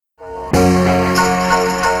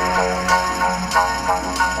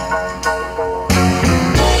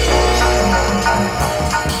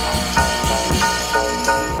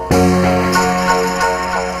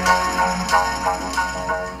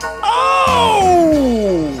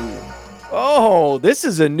This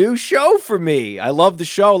is a new show for me. I love the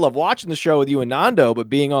show. Love watching the show with you and Nando, but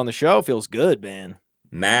being on the show feels good, man.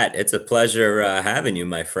 Matt, it's a pleasure having you,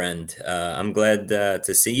 my friend. I'm glad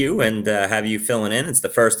to see you and have you filling in. It's the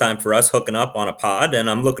first time for us hooking up on a pod, and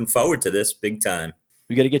I'm looking forward to this big time.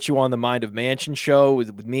 We got to get you on the Mind of Mansion show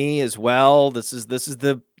with me as well. This is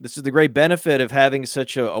the great benefit of having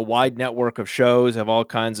such a wide network of shows. Have all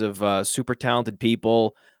kinds of super talented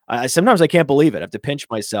people. I sometimes I can't believe it. I have to pinch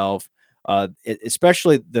myself.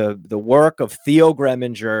 Especially the work of Theo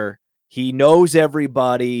Greminger. He knows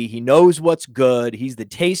everybody. He knows what's good. He's the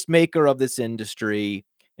tastemaker of this industry,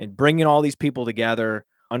 and bringing all these people together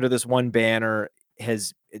under this one banner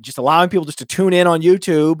has just allowing people just to tune in on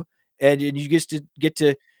YouTube, and you get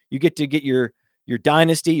your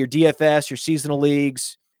dynasty, your DFS, your seasonal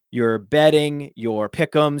leagues, your betting, your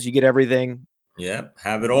pick'ems. You get everything. Yep,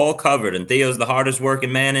 have it all covered. And Theo's the hardest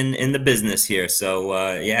working man in the business here.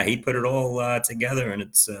 So, yeah, he put it all together, and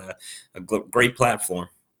it's a great platform.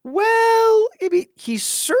 Well, I mean, he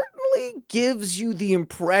certainly gives you the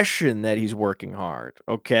impression that he's working hard.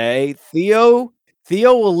 Okay. Theo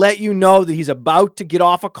will let you know that he's about to get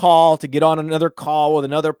off a call to get on another call with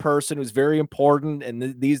another person who's very important. And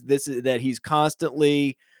this is that he's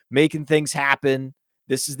constantly making things happen.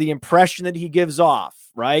 This is the impression that he gives off,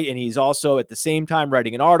 right? And he's also at the same time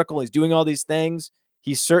writing an article. He's doing all these things.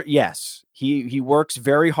 Yes, he works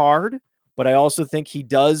very hard, but I also think he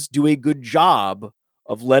does do a good job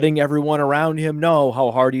of letting everyone around him know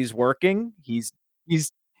how hard he's working. He's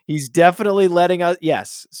definitely letting us.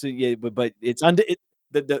 Yes, so yeah, but it's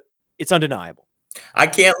undeniable. I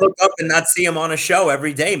can't look up and not see him on a show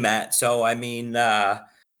every day, Matt. So, I mean,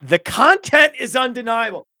 The content is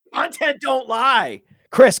undeniable. Content don't lie,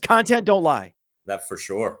 Chris. Content don't lie. that for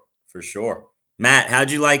sure, for sure. Matt,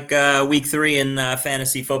 how'd you like week 3 in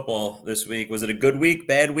fantasy football this week? Was it a good week,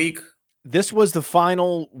 bad week? This was the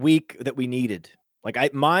final week that we needed.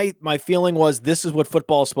 Like my feeling was this is what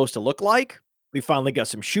football is supposed to look like. We finally got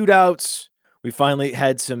some shootouts. We finally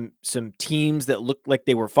had some teams that looked like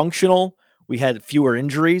they were functional. We had fewer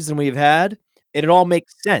injuries than we've had. And it all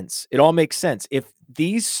makes sense. It all makes sense. If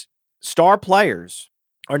these star players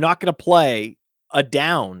are not going to play a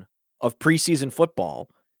down of preseason football,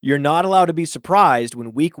 you're not allowed to be surprised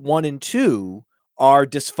when week 1 and 2 are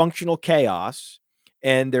dysfunctional chaos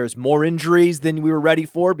and there's more injuries than we were ready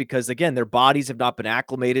for because, again, their bodies have not been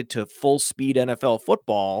acclimated to full speed NFL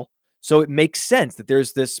football. So it makes sense that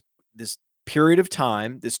there's this period of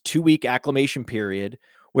time, this 2-week acclimation period,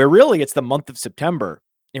 where really it's the month of September,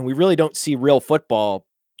 and we really don't see real football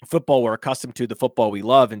we're accustomed to, the football we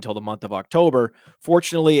love, until the month of October.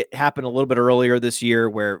 Fortunately, it happened a little bit earlier this year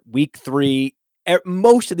where week 3,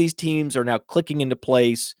 most of these teams are now clicking into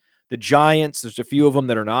place. The Giants, there's a few of them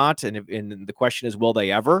that are not, and the question is, will they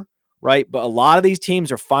ever, right? But a lot of these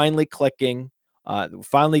teams are finally clicking.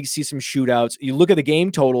 Finally see some shootouts. You look at the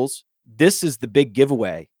game totals. This is the big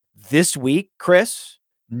giveaway. This week, Chris,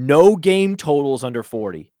 no game totals under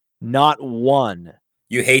 40. Not one.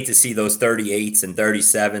 You hate to see those 38s and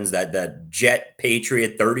 37s, that Jet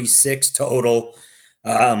Patriot 36 total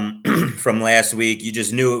from last week. You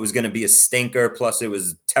just knew it was going to be a stinker. Plus, it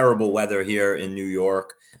was terrible weather here in New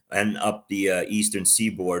York and up the eastern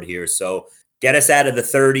seaboard here. So get us out of the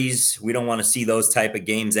 30s. We don't want to see those type of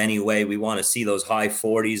games anyway. We want to see those high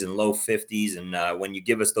 40s and low 50s. And when you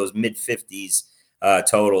give us those mid 50s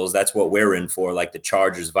totals, that's what we're in for, like the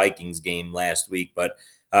Chargers-Vikings game last week. But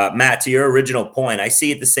Matt, to your original point, I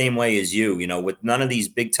see it the same way as you. You know, with none of these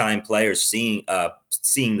big time players seeing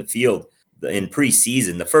the field in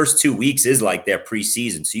preseason, the first 2 weeks is like their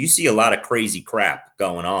preseason. So you see a lot of crazy crap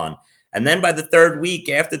going on. And then by the 3rd week,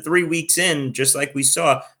 after 3 weeks in, just like we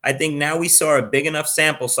saw, I think now we saw a big enough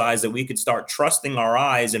sample size that we could start trusting our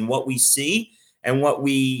eyes and what we see and what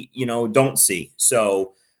we, don't see.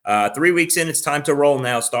 So 3 weeks in, it's time to roll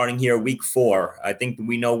now, starting here week 4. I think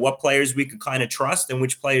we know what players we could kind of trust and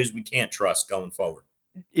which players we can't trust going forward.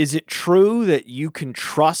 Is it true that you can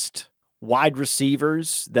trust wide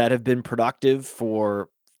receivers that have been productive for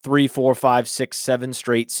 3, 4, 5, 6, 7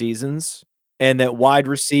 straight seasons, and that wide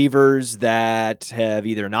receivers that have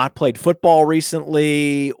either not played football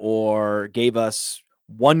recently or gave us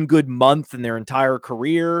one good month in their entire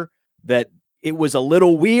career, that it was a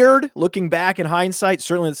little weird looking back in hindsight?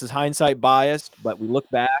 Certainly this is hindsight biased, but we look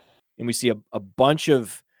back and we see a bunch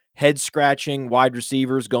of head scratching wide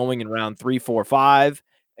receivers going in round 3, 4, 5.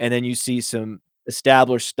 And then you see some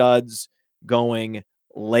established studs going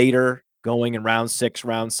later, going in round 6,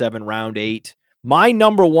 round 7, round 8. My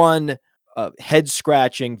number one head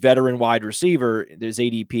scratching veteran wide receiver, there's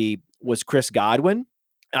ADP, was Chris Godwin.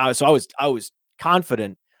 So I was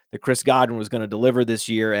confident that Chris Godwin was going to deliver this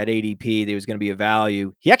year at ADP. There was going to be a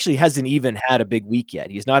value. He actually hasn't even had a big week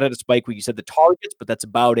yet. He's not at a spike week. You said the targets, but that's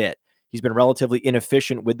about it. He's been relatively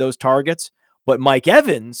inefficient with those targets. But Mike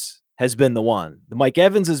Evans has been the one. Mike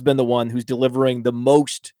Evans has been the one who's delivering the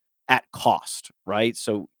most at cost, right?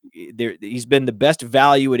 So he's been the best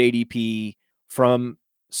value at ADP from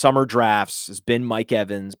summer drafts has been Mike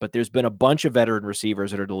Evans, but there's been a bunch of veteran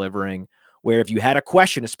receivers that are delivering where if you had a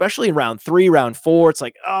question, especially in round 3, round 4, it's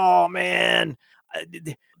like, oh man,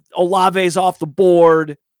 Olave's off the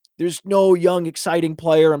board. There's no young, exciting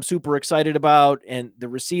player I'm super excited about. And the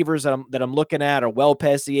receivers that I'm looking at are well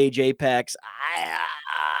past the age apex.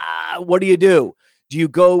 What do? Do you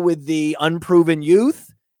go with the unproven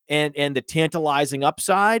youth and the tantalizing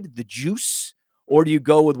upside, the juice, or do you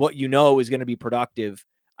go with what you know is going to be productive?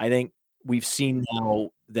 I think we've seen now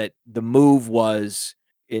that the move was,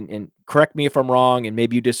 and correct me if I'm wrong, and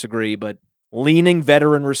maybe you disagree, but leaning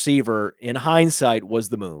veteran receiver in hindsight was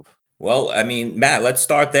the move. Well, I mean, Matt, let's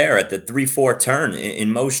start there at the 3-4 turn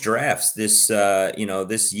in most drafts this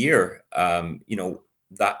this year.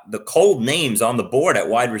 The cold names on the board at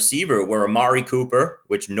wide receiver were Amari Cooper,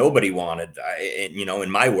 which nobody wanted, in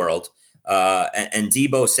my world, and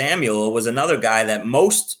Deebo Samuel was another guy that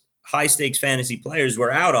most high stakes fantasy players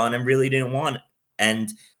were out on and really didn't want it. And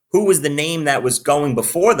who was the name that was going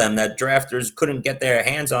before them that drafters couldn't get their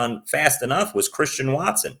hands on fast enough was Christian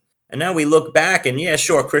Watson. And now we look back and yeah,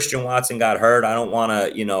 sure, Christian Watson got hurt. I don't want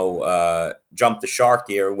to, jump the shark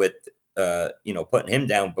here with, putting him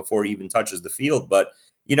down before he even touches the field. But,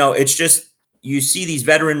 it's just, you see these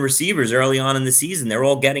veteran receivers early on in the season, they're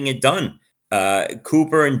all getting it done.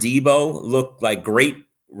 Cooper and Deebo look like great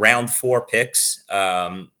round 4 picks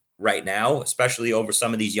right now, especially over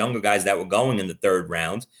some of these younger guys that were going in the 3rd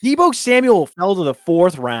round. Deebo Samuel fell to the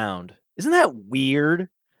 4th round. Isn't that weird?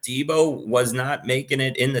 Deebo was not making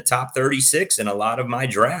it in the top 36 in a lot of my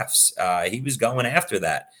drafts. He was going after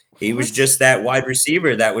that. He was just that wide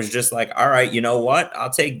receiver that was just like, all right, you know what?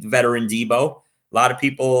 I'll take veteran Deebo. A lot of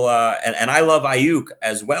people, and I love Ayuk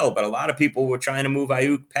as well, but a lot of people were trying to move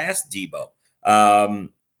Ayuk past Deebo.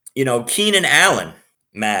 Keenan Allen,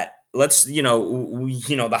 Matt, let's,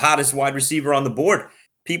 the hottest wide receiver on the board.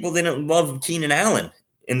 People didn't love Keenan Allen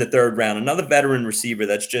in the 3rd round. Another veteran receiver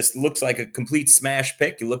that's just looks like a complete smash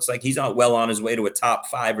pick. It looks like he's not well on his way to a top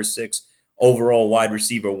 5 or 6 overall wide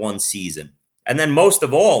receiver one season. And then most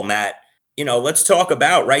of all, Matt, let's talk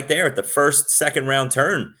about right there at the 1st, 2nd round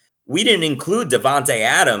turn. We didn't include Davante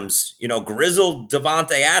Adams, grizzled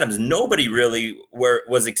Davante Adams. Nobody really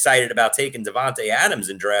was excited about taking Davante Adams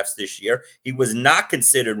in drafts this year. He was not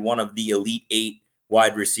considered one of the elite 8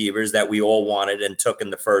 wide receivers that we all wanted and took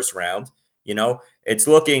in the 1st round. It's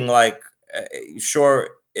looking like,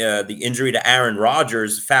 the injury to Aaron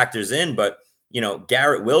Rodgers factors in, but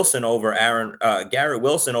Garrett Wilson over Davante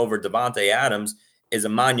Adams is a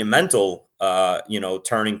monumental,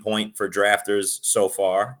 turning point for drafters so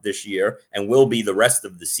far this year and will be the rest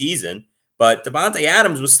of the season. But Davante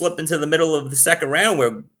Adams was slipped into the middle of the 2nd round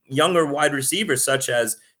where younger wide receivers such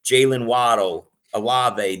as Jalen Waddle,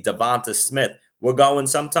 Olave, Devonta Smith were going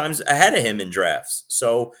sometimes ahead of him in drafts.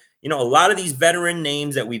 So, a lot of these veteran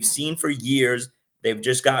names that we've seen for years, they've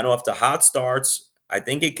just gotten off to hot starts. I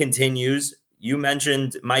think it continues. You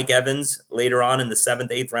mentioned Mike Evans later on in the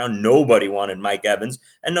 7th, 8th round. Nobody wanted Mike Evans,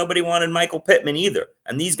 and nobody wanted Michael Pittman either.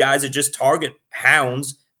 And these guys are just target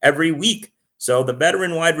hounds every week. So the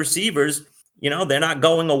veteran wide receivers, they're not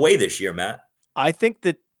going away this year, Matt. I think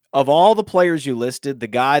that of all the players you listed, the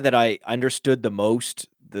guy that I understood the most,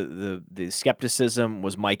 the skepticism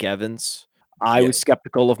was Mike Evans. I was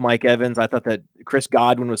skeptical of Mike Evans. I thought that Chris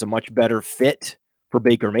Godwin was a much better fit for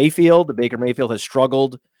Baker Mayfield. The Baker Mayfield has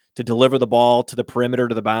struggled to deliver the ball to the perimeter,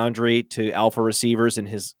 to the boundary, to alpha receivers in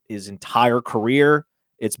his entire career.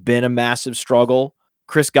 It's been a massive struggle.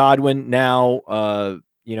 Chris Godwin now,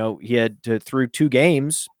 he had through 2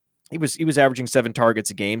 games. He was averaging 7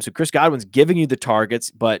 targets a game. So Chris Godwin's giving you the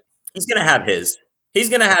targets, but he's going to have his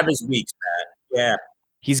weeks, Matt. Yeah.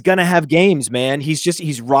 He's going to have games, man.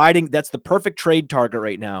 He's riding. That's the perfect trade target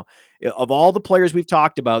right now. Of all the players we've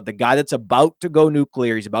talked about, the guy that's about to go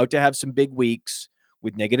nuclear, he's about to have some big weeks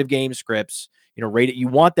with negative game scripts, you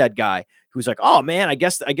want that guy who's like, oh man, I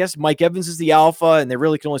guess Mike Evans is the alpha and they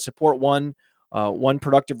really can only support one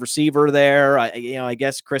productive receiver there. I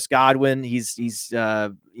guess Chris Godwin, he's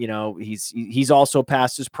also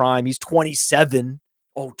past his prime. He's 27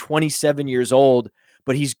 years old.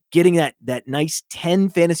 But he's getting that nice 10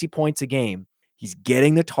 fantasy points a game. He's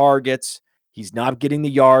getting the targets. He's not getting the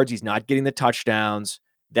yards. He's not getting the touchdowns.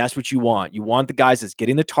 That's what you want. You want the guys that's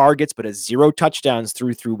getting the targets, but has 0 touchdowns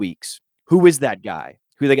through weeks. Who is that guy?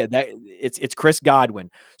 who they get. That it's Chris Godwin.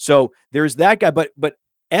 So there's that guy, but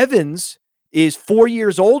Evans is 4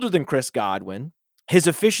 years older than Chris Godwin. His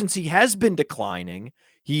efficiency has been declining.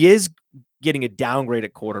 He is getting a downgrade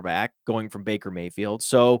at quarterback, going from Baker Mayfield.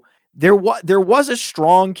 So there was a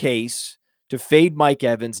strong case to fade Mike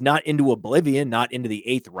Evans, not into oblivion, not into the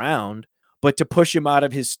 8th round, but to push him out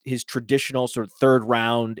of his traditional sort of 3rd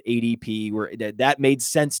round ADP, where that made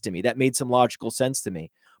sense to me. That made some logical sense to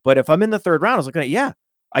me. But if I'm in the 3rd round, I was looking at, yeah,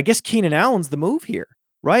 I guess Keenan Allen's the move here,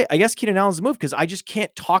 right? I guess Keenan Allen's the move because I just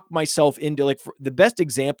can't talk myself into, like, the best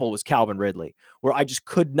example was Calvin Ridley, where I just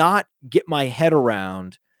could not get my head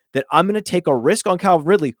around that I'm going to take a risk on Calvin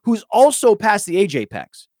Ridley, who's also past the age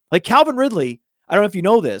apex. Like Calvin Ridley, I don't know if you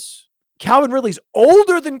know this, Calvin Ridley's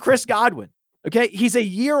older than Chris Godwin. Okay. He's a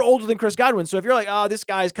year older than Chris Godwin. So if you're like, oh, this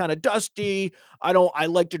guy's kind of dusty, I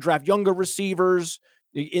like to draft younger receivers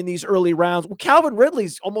in these early rounds. Well, Calvin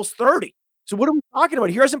Ridley's almost 30. So what are we talking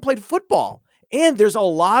about? He hasn't played football. And there's a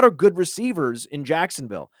lot of good receivers in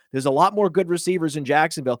Jacksonville. There's a lot more good receivers in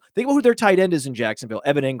Jacksonville. Think about who their tight end is in Jacksonville.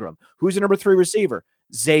 Evan Ingram. Who's the number 3 receiver?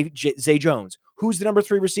 Zay Jones. Who's the number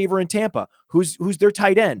 3 receiver in Tampa? Who's their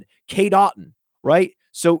tight end? Cade Otton, right?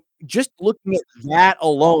 So just looking at that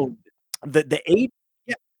alone, the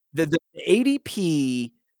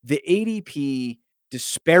ADP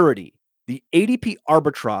disparity, the ADP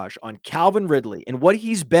arbitrage on Calvin Ridley and what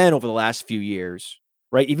he's been over the last few years,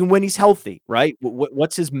 right? Even when he's healthy, right?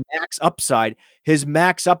 What's his max upside? His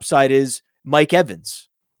max upside is Mike Evans,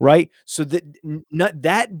 right? So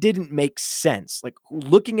that didn't make sense. Like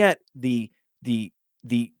looking at the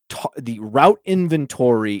route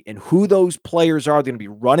inventory and who those players are going to be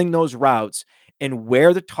running those routes and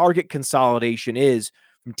where the target consolidation is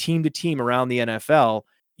from team to team around the NFL,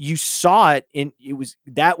 you saw it it was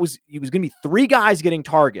going to be 3 guys getting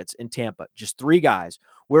targets in Tampa, just 3 guys.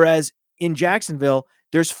 Whereas in Jacksonville,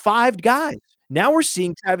 there's 5 guys. Now we're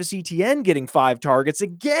seeing Travis Etienne getting 5 targets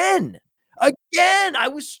again. I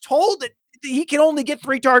was told that he can only get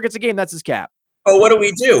 3 targets a game. That's his cap. Oh, what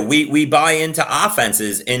do? We buy into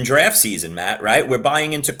offenses in draft season, Matt, right? We're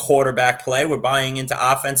buying into quarterback play. We're buying into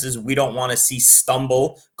offenses we don't want to see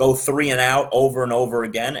stumble, go 3 and out over and over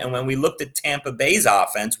again. And when we looked at Tampa Bay's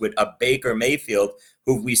offense with a Baker Mayfield,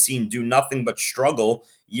 who we've seen do nothing but struggle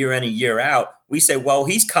year in and year out, we say, well,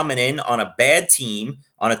 he's coming in on a bad team,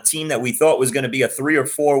 on a team that we thought was going to be a 3 or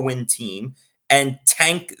 4 win team, and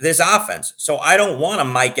tank this offense. So I don't want a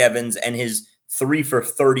Mike Evans and his 3 for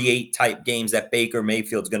 38 type games that Baker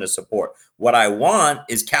Mayfield's going to support. What I want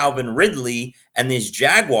is Calvin Ridley and these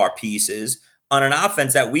Jaguar pieces on an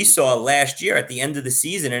offense that we saw last year at the end of the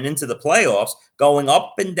season and into the playoffs going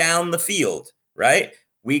up and down the field, right?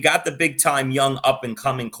 We got the big time young up and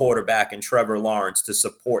coming quarterback in Trevor Lawrence to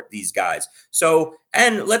support these guys. So,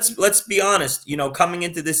 and let's be honest, coming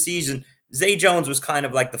into this season, Zay Jones was kind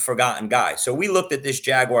of like the forgotten guy. So we looked at this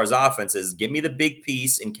Jaguars offense as give me the big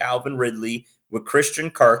piece in Calvin Ridley with Christian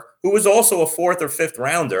Kirk, who was also a 4th or 5th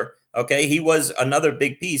rounder. Okay, he was another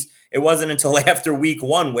big piece. It wasn't until after week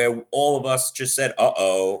 1 where all of us just said,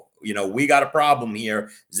 uh-oh, we got a problem here.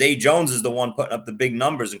 Zay Jones is the one putting up the big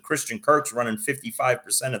numbers, and Christian Kirk's running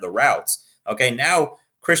 55% of the routes. Okay, now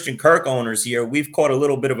Christian Kirk owners here, we've caught a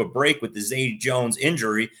little bit of a break with the Zay Jones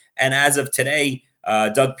injury, and as of today,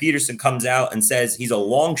 Doug Peterson comes out and says he's a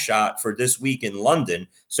long shot for this week in London.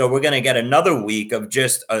 So we're going to get another week of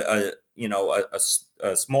just a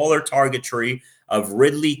smaller target tree of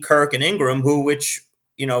Ridley, Kirk, and Ingram, which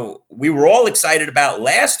we were all excited about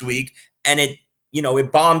last week, and it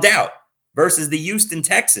bombed out versus the Houston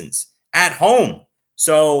Texans at home.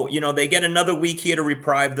 So they get another week here to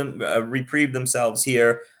reprieve themselves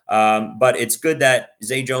here. But it's good that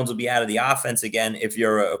Zay Jones will be out of the offense again if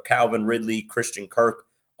you're a Calvin Ridley, Christian Kirk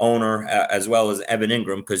owner, as well as Evan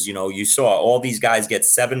Ingram, because you saw all these guys get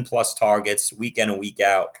 7+ targets week in and week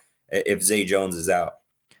out if Zay Jones is out.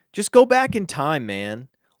 Just go back in time, man.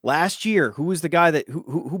 Last year, who was the guy that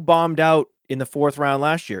who bombed out in the 4th round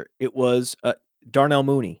last year? It was Darnell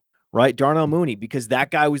Mooney, right? Darnell Mooney, because that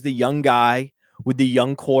guy was the young guy with the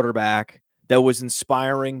young quarterback that was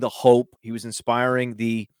inspiring the hope. He was inspiring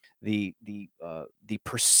the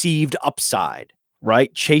perceived upside,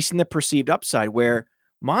 right? Chasing the perceived upside, where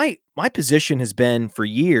my position has been for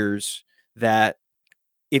years that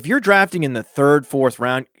if you're drafting in the 3rd, 4th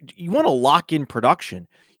round, you want to lock in production.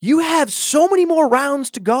 You have so many more rounds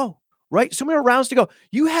to go, right? So many more rounds to go.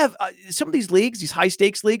 You have some of these leagues, these high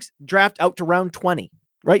stakes leagues, draft out to round 20,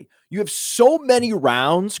 right? You have so many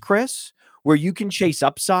rounds, Chris, where you can chase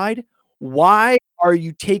upside. Why are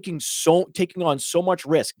you taking on so much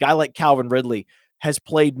risk? A guy like Calvin Ridley has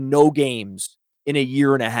played no games in a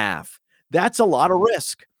year and a half. That's a lot of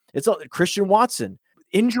risk. Christian Watson,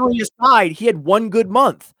 injury aside, he had one good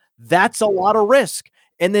month. That's a lot of risk.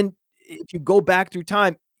 And then if you go back through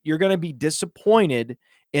time, you're going to be disappointed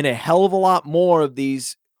in a hell of a lot more of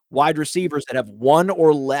these wide receivers that have one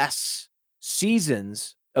or less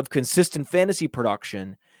seasons of consistent fantasy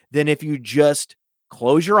production than if you just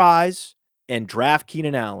close your eyes and draft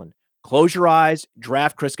Keenan Allen. Close your eyes,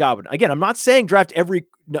 draft Chris Godwin. Again, I'm not saying draft every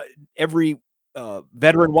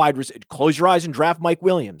veteran wide receiver. Close your eyes and draft Mike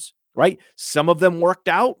Williams, right? Some of them worked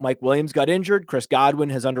out. Mike Williams got injured. Chris Godwin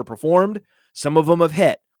has underperformed. Some of them have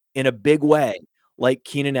hit in a big way, like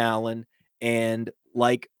Keenan Allen and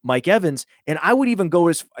like Mike Evans. And I was even going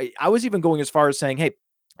as far as saying, hey,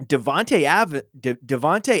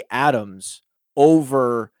 Devontae Adams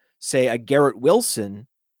over, say, a Garrett Wilson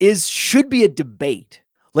should be a debate.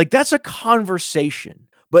 Like, that's a conversation,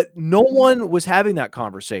 but no one was having that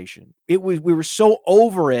conversation. We were so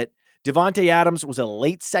over it. Devontae Adams was a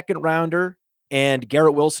late second rounder and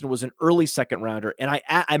Garrett Wilson was an early second rounder. And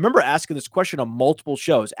I remember asking this question on multiple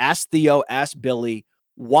shows. Ask Theo, ask Billy,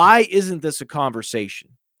 why isn't this a conversation?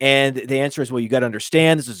 And the answer is, well, you got to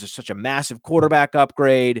understand, this is just such a massive quarterback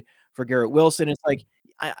upgrade for Garrett Wilson. It's like,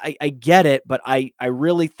 I get it, but I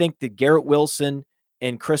really think that Garrett Wilson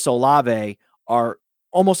and Chris Olave are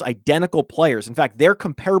almost identical players. In fact, they're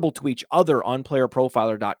comparable to each other on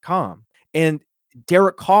playerprofiler.com. And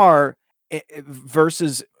Derek Carr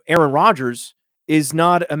versus Aaron Rodgers is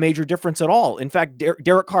not a major difference at all. In fact,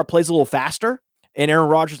 Derek Carr plays a little faster and Aaron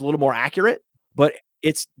Rodgers a little more accurate, but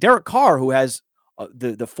it's Derek Carr who has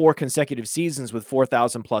the 4 consecutive seasons with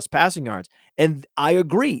 4,000 plus passing yards. And I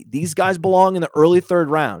agree, these guys belong in the early third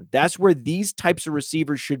round. That's where these types of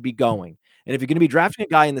receivers should be going. And if you're going to be drafting a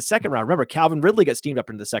guy in the second round, remember, Calvin Ridley got steamed up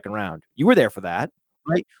into the second round. You were there for that,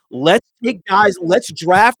 right? Let's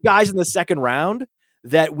draft guys in the second round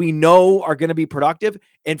that we know are going to be productive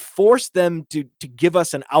and force them to give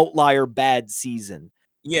us an outlier bad season.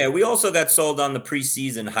 Yeah, we also got sold on the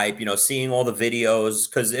preseason hype, seeing all the videos.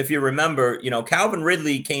 Because if you remember, Calvin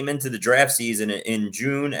Ridley came into the draft season in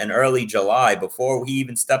June and early July before he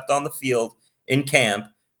even stepped on the field in camp.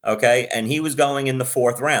 Okay. And he was going in the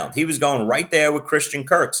 4th round. He was going right there with Christian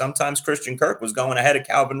Kirk. Sometimes Christian Kirk was going ahead of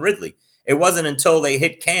Calvin Ridley. It wasn't until they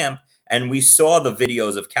hit camp and we saw the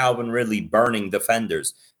videos of Calvin Ridley burning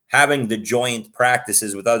defenders, having the joint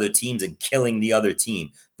practices with other teams and killing the other team,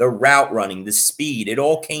 the route running, the speed, it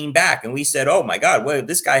all came back. And we said, oh my God, well,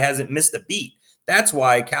 this guy hasn't missed a beat. That's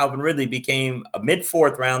why Calvin Ridley became a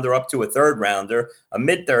mid-4th rounder up to a 3rd rounder, a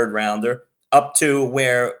mid-3rd rounder up to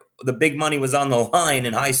where the big money was on the line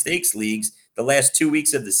in high stakes leagues the last 2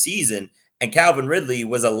 weeks of the season. And Calvin Ridley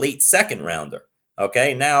was a late 2nd rounder.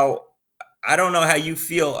 Okay. Now, I don't know how you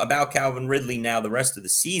feel about Calvin Ridley now the rest of the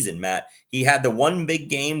season, Matt. He had the one big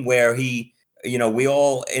game where we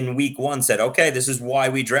all in week 1 said, okay, this is why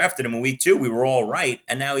we drafted him. In week 2, we were all right.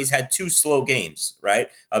 And now he's had 2 slow games, right,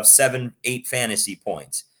 of 7-8 fantasy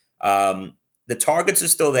points. The targets are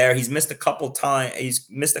still there. He's missed a couple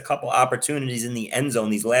opportunities in the end zone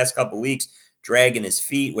these last couple weeks, dragging his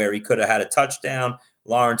feet where he could have had a touchdown.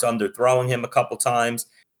 Lawrence underthrowing him a couple times.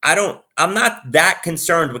 I'm not that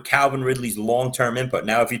concerned with Calvin Ridley's long-term input.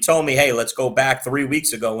 Now, if you told me, hey, let's go back 3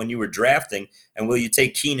 weeks ago when you were drafting and will you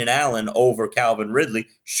take Keenan Allen over Calvin Ridley?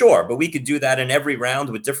 Sure, but we could do that in every round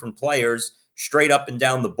with different players straight up and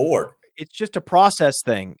down the board. It's just a process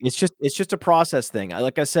thing. It's just a process thing.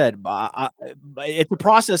 Like I said, it's a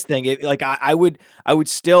process thing. I would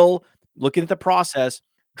still, looking at the process,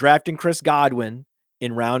 drafting Chris Godwin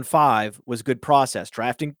in round 5 was good process.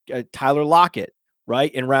 Drafting Tyler Lockett,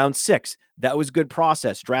 right, in round 6, that was good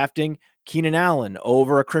process. Drafting Keenan Allen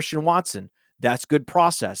over a Christian Watson, that's good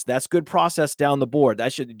process. That's good process down the board.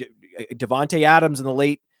 Devontae Adams in the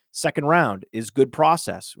late 2nd round is good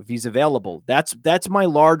process if he's available. That's my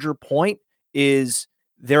larger point, is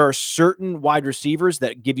there are certain wide receivers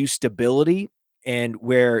that give you stability and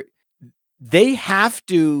where they have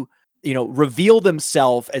to, reveal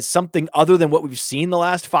themselves as something other than what we've seen the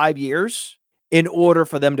last 5 years in order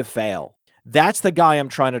for them to fail. That's the guy I'm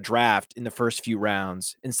trying to draft in the first few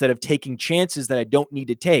rounds instead of taking chances that I don't need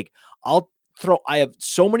to take. I have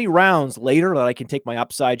so many rounds later that I can take my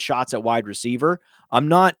upside shots at wide receiver. I'm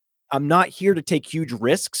not here to take huge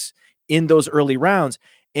risks in those early rounds.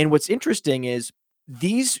 And what's interesting is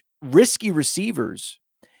these risky receivers,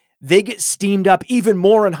 they get steamed up even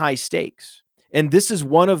more in high stakes. And this is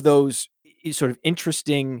one of those sort of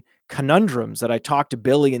interesting conundrums that I talked to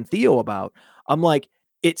Billy and Theo about. I'm like,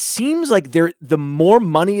 it seems like the more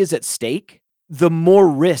money is at stake, the more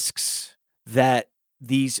risks that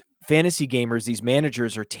these fantasy gamers, these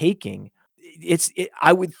managers are taking.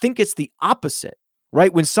 I would think it's the opposite,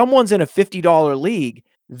 right? When someone's in a $50 league,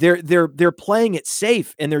 they're playing it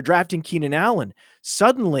safe and they're drafting Keenan Allen.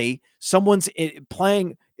 Suddenly, someone's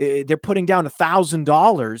playing. They're putting down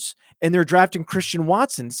 $1,000 and they're drafting Christian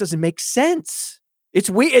Watson. This doesn't make sense. It's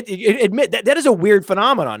weird. Admit that is a weird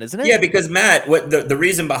phenomenon, isn't it? Yeah, because Matt, what the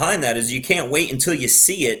reason behind that is you can't wait until you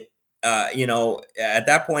see it. At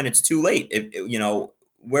that point, it's too late.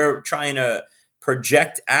 We're trying to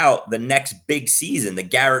project out the next big season, the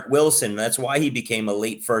Garrett Wilson. That's why he became a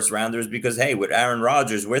late first rounder, is because, hey, with Aaron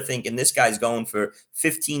Rodgers, we're thinking this guy's going for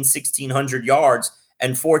 1,600 yards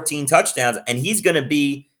and 14 touchdowns, and he's going to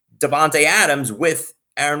be Davante Adams with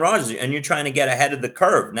Aaron Rodgers, and you're trying to get ahead of the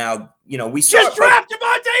curve. Now, we just draft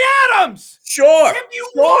Davante Adams. Sure. If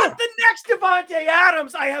you want the next Davante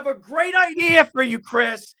Adams, I have a great idea for you,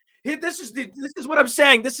 Chris. This is what I'm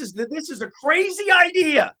saying. This is a crazy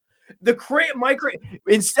idea.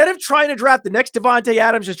 Instead of trying to draft the next Davante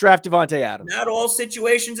Adams, just draft Davante Adams. Not all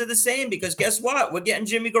situations are the same, because guess what? We're getting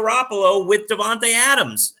Jimmy Garoppolo with Davante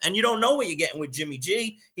Adams, and you don't know what you're getting with Jimmy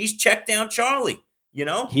G. He's checked down Charlie.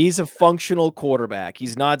 He's a functional quarterback.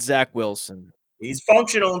 He's not Zach Wilson. He's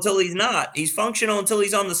functional until he's not. He's functional until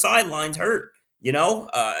he's on the sidelines hurt. And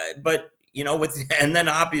then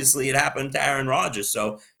obviously it happened to Aaron Rodgers.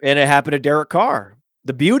 And it happened to Derek Carr.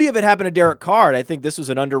 The beauty of it happened to Derek Carr, and I think this was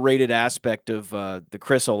an underrated aspect of the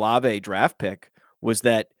Chris Olave draft pick, was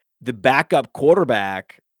that the backup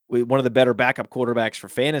quarterback, one of the better backup quarterbacks for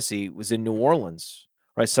fantasy, was in New Orleans.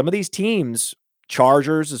 Right? Some of these teams,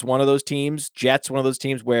 Chargers is one of those teams, Jets one of those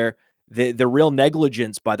teams, where the real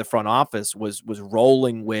negligence by the front office was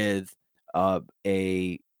rolling with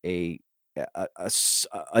a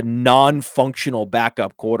non-functional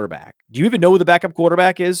backup quarterback. Do you even know who the backup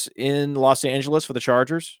quarterback is in Los Angeles for the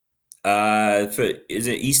Chargers? Is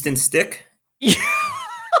it Easton Stick?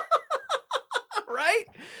 Right?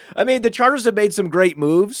 I mean, the Chargers have made some great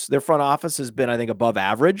moves. Their front office has been, I think, above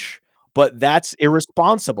average, but that's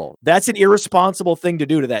irresponsible. That's an irresponsible thing to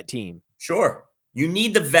do to that team. Sure. You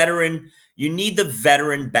need the veteran. You need the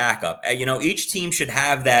veteran backup. Each team should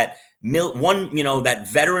have that that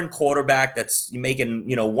veteran quarterback that's making,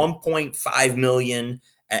 $1.5 million.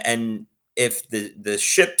 And if the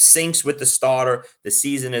ship sinks with the starter, the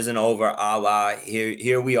season isn't over, a la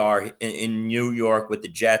here we are in New York with the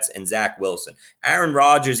Jets and Zach Wilson. Aaron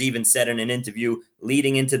Rodgers even said in an interview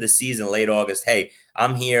leading into the season, late August, hey,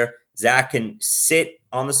 I'm here. Zach can sit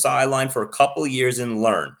on the sideline for a couple of years and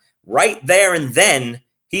learn. Right there and then,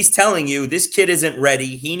 he's telling you this kid isn't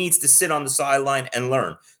ready. He needs to sit on the sideline and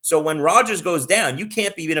learn. So when Rodgers goes down, you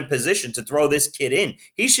can't be in a position to throw this kid in.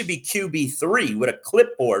 He should be QB3 with a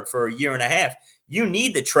clipboard for a year and a half. You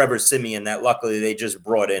need the Trevor Siemian that luckily they just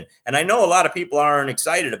brought in. And I know a lot of people aren't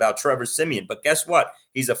excited about Trevor Siemian, but guess what?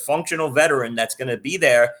 He's a functional veteran that's going to be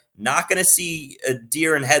there, not going to see a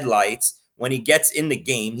deer in headlights. When he gets in the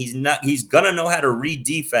game, he's going to know how to read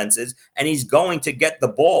defenses, and he's going to get the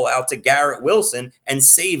ball out to Garrett Wilson and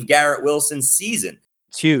save Garrett Wilson's season.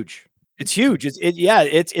 It's huge. It's huge. It's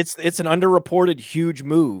an underreported huge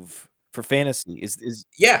move for fantasy.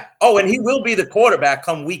 Yeah. Oh, and he will be the quarterback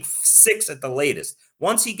come week 6 at the latest.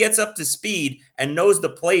 Once he gets up to speed and knows the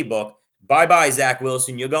playbook, bye-bye, Zach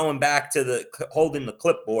Wilson. You're going back to holding the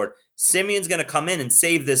clipboard. Simeon's going to come in and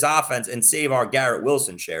save this offense and save our Garrett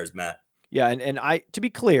Wilson shares, Matt. Yeah, and to be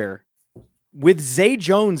clear, with Zay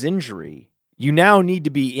Jones' injury, you now need to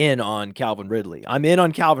be in on Calvin Ridley. I'm in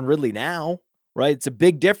on Calvin Ridley now, right? It's a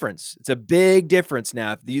big difference. It's a big difference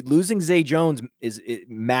now. Losing Zay Jones it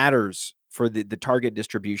matters for the target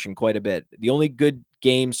distribution quite a bit. The only good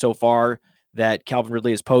game so far that Calvin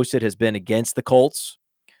Ridley has posted has been against the Colts,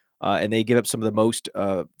 and they give up some of the most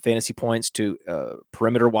fantasy points to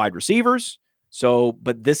perimeter wide receivers.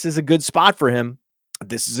 But this is a good spot for him.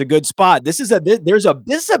 This is a good spot. This is a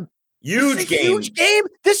huge game.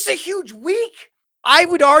 This is a huge week. I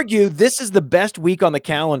would argue this is the best week on the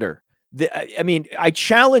calendar. I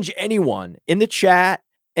challenge anyone in the chat,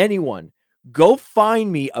 go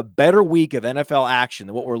find me a better week of NFL action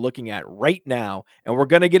than what we're looking at right now, and we're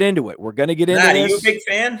going to get into it. We're going to get into Matt, this. Are you a big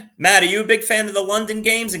fan? Matt, are you a big fan of the London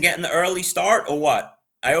games and getting the early start, or what?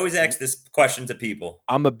 I always ask this question to people.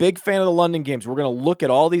 I'm a big fan of the London games. We're going to look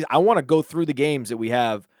at all these. I want to go through the games that we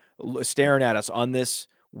have staring at us on this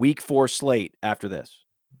week 4 slate after this.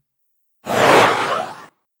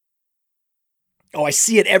 Oh, I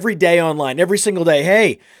see it every day online, every single day.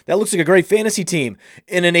 Hey, that looks like a great fantasy team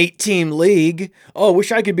in an 8-team league. Oh,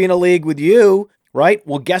 wish I could be in a league with you, right?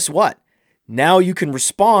 Well, guess what? Now you can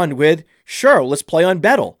respond with, sure, let's play on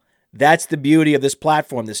Bettle. That's the beauty of this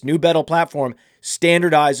platform. This new Bettle platform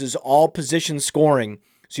standardizes all position scoring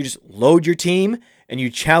So you just load your team and you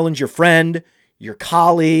challenge your friend, your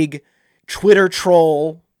colleague, Twitter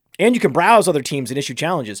troll, and you can browse other teams and issue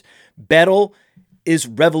challenges. Bettle is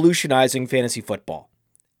revolutionizing fantasy football.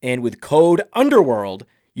 And with code Underworld,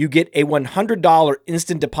 you get a $100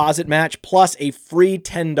 instant deposit match plus a free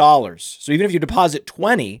 $10. So even if you deposit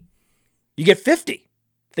 20, you get 50.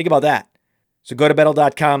 Think about that. So go to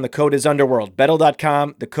Bettle.com. The code is Underworld.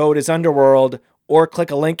 Bettle.com. The code is Underworld. Or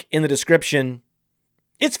click a link in the description.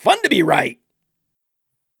 It's fun to be right.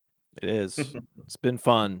 It is. It's been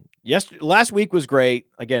fun. Last week was great.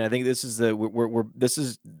 Again, I think this is this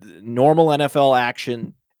is normal NFL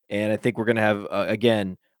action, and I think we're gonna have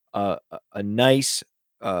again a nice,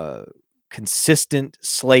 consistent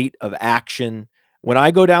slate of action. When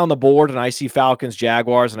I go down the board and I see Falcons,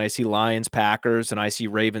 Jaguars, and I see Lions, Packers, and I see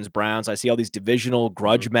Ravens, Browns, I see all these divisional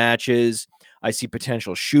grudge matches. I see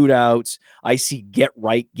potential shootouts. I see get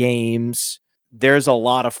right games. There's a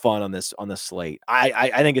lot of fun on this slate. I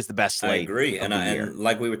think it's the best slate. I agree, and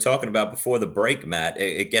like we were talking about before the break, Matt,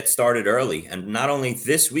 it gets started early, and not only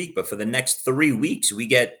this week, but for the next 3 weeks, we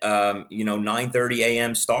get 9:30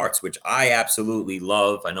 a.m. starts, which I absolutely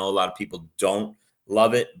love. I know a lot of people don't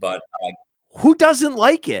love it, but who doesn't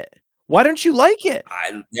like it? Why don't you like it?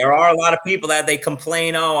 There are a lot of people that they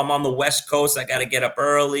complain, oh, I'm on the West Coast, I got to get up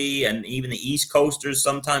early. And even the East Coasters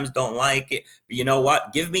sometimes don't like it. But you know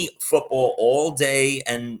what? Give me football all day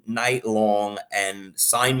and night long and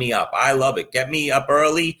sign me up. I love it. Get me up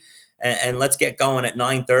early and let's get going at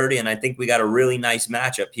 9:30. And I think we got a really nice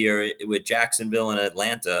matchup here with Jacksonville and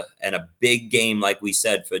Atlanta, and a big game, like we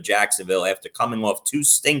said, for Jacksonville after coming off 2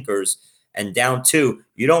 stinkers and down 2.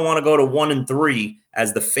 You don't want to go to 1-3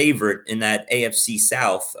 as the favorite in that AFC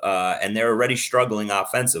South, and they're already struggling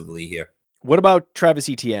offensively here. What about Travis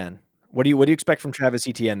Etienne? What do you expect from Travis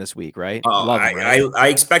Etienne this week? Right? I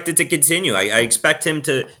expect it to continue. I expect him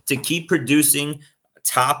to keep producing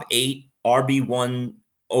top 8 RB1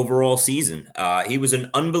 overall season. He was an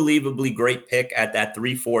unbelievably great pick at that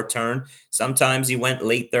 3-4 turn. Sometimes he went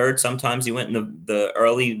late 3rd, sometimes he went in the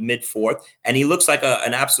early mid 4th, and he looks like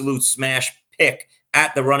an absolute smash pick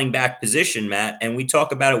at the running back position, Matt. And we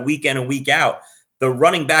talk about it week in and week out. The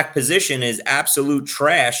running back position is absolute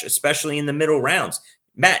trash, especially in the middle rounds.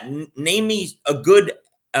 Matt, name me a good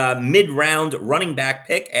mid-round running back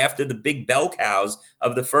pick after the big bell cows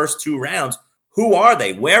of the first 2 rounds. Who are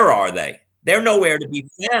they? Where are they? They're nowhere to be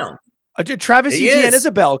found. Travis Etienne is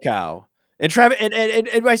a bell cow. And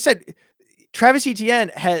I said Travis Etienne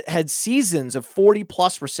had seasons of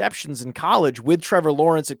 40+ receptions in college with Trevor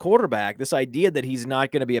Lawrence at quarterback. This idea that he's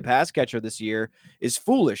not going to be a pass catcher this year is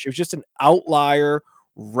foolish. It was just an outlier,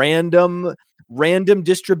 random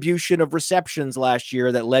distribution of receptions last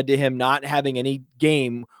year that led to him not having any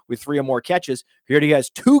game with 3 or more catches. Here he has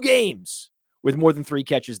 2 games with more than 3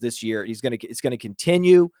 catches this year. It's going to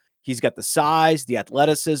continue. He's got the size, the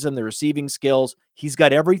athleticism, the receiving skills. He's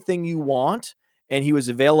got everything you want. And he was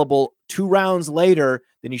available 2 rounds later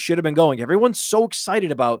than he should have been going. Everyone's so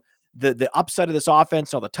excited about the upside of this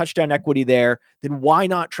offense, all the touchdown equity there. Then why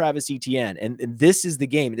not Travis Etienne? And this is the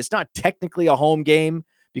game. It's not technically a home game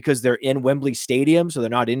because they're in Wembley Stadium, so they're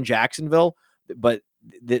not in Jacksonville. But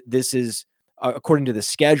this is, according to the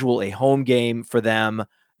schedule, a home game for them.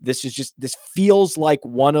 This feels like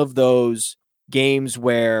one of those games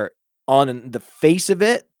where, on the face of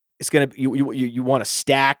it, it's gonna you want to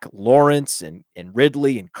stack Lawrence and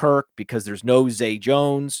Ridley and Kirk because there's no Zay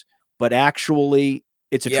Jones, but actually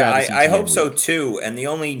it's a Travis Etienne I hope week. so too. And the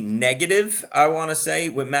only negative I want to say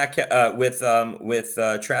with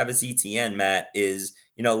Travis Etienne, Matt, is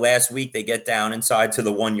last week they get down inside to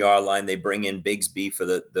the 1-yard line. They bring in Bigsby for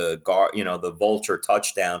the guard, the vulture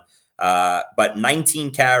touchdown. But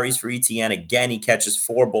 19 carries for Etienne. Again, he catches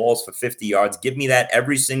 4 balls for 50 yards. Give me that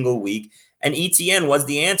every single week. And Etienne was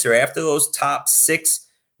the answer after those top 6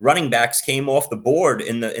 running backs came off the board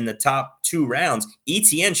in the top 2 rounds.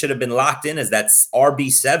 Etienne should have been locked in as that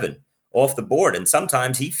RB7 off the board. And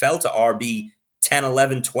sometimes he fell to RB 10,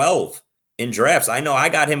 11, 12 in drafts. I know I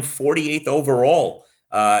got him 48th overall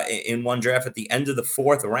in one draft at the end of the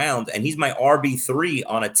 4th round. And he's my RB3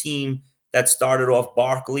 on a team that started off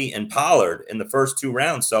Barkley and Pollard in the first 2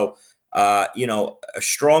 rounds. So, a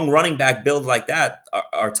strong running back build like that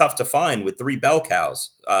are tough to find with 3 bell cows.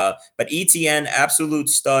 But Etienne, absolute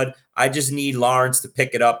stud. I just need Lawrence to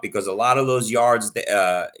pick it up because a lot of those yards,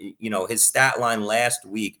 his stat line last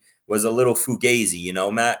week was a little fugazi,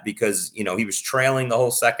 Matt, because, he was trailing the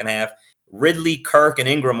whole second half. Ridley, Kirk, and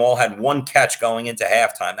Ingram all had 1 catch going into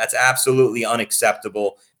halftime. That's absolutely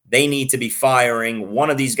unacceptable. They need to be firing. One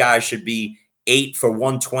of these guys should be 8 for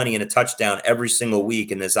 120 and a touchdown every single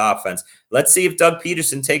week in this offense. Let's see if Doug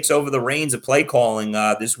Peterson takes over the reins of play calling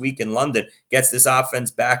this week in London, gets this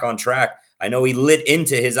offense back on track. I know he lit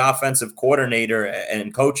into his offensive coordinator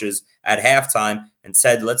and coaches at halftime and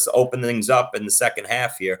said, let's open things up in the second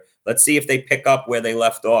half here. Let's see if they pick up where they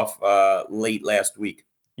left off late last week.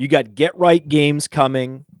 You got get right games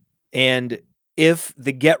coming. And if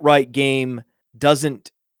the get right game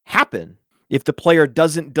doesn't happen, if the player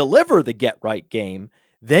doesn't deliver the get right game,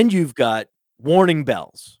 then you've got warning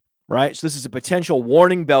bells, right? So this is a potential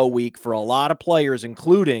warning bell week for a lot of players,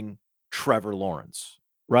 including Trevor Lawrence,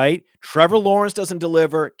 right? Trevor Lawrence doesn't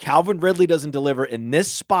deliver. Calvin Ridley doesn't deliver in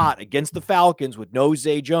this spot against the Falcons with no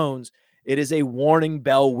Zay Jones. It is a warning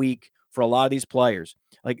bell week for a lot of these players.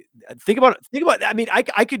 Like, think about it. I mean, I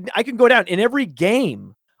can go down in every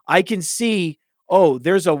game. I can see, oh,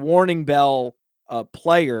 there's a warning bell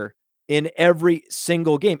player in every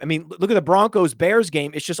single game. I mean, look at the Broncos-Bears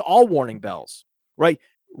game. It's just all warning bells, right?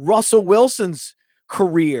 Russell Wilson's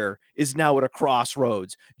career is now at a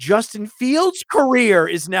crossroads. Justin Fields' career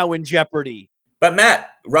is now in jeopardy. But Matt,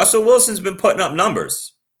 Russell Wilson's been putting up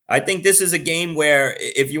numbers. I think this is a game where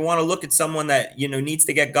if you want to look at someone that, needs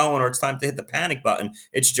to get going or it's time to hit the panic button,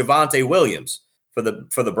 it's Javonte Williams for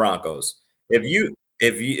the Broncos.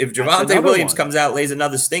 If Javonte Williams comes out, lays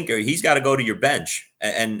another stinker, he's got to go to your bench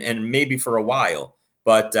and maybe for a while.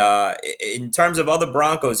 But in terms of other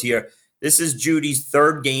Broncos here, this is Judy's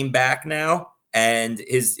third game back now, and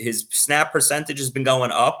his snap percentage has been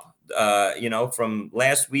going up, from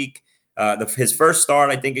last week. His first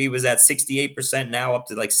start, I think he was at 68%, now up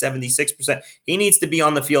to like 76%. He needs to be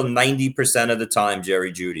on the field 90% of the time,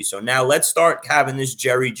 Jerry Jeudy. So now let's start having this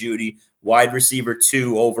Jerry Jeudy wide receiver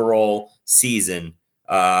 2 overall season,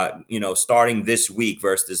 starting this week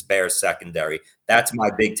versus this Bears secondary. That's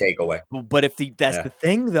my big takeaway. But that's the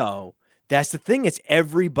thing, though. That's the thing. It's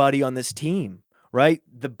everybody on this team, right?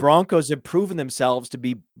 The Broncos have proven themselves to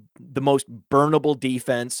be the most burnable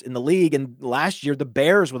defense in the league. And last year, the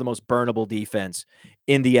Bears were the most burnable defense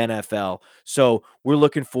in the NFL. So we're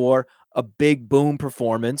looking for a big boom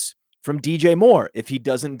performance from DJ Moore. If he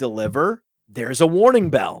doesn't deliver, there's a warning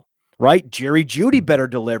bell, right? Jerry Jeudy better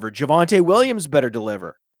deliver. Javonte Williams better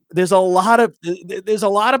deliver. There's a lot of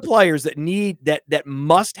players that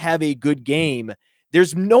must have a good game.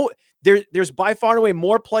 There's by far and away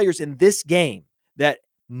more players in this game that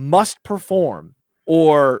must perform,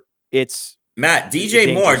 or it's Matt,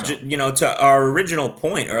 DJ Moore, to our original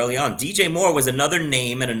point early on, DJ Moore was another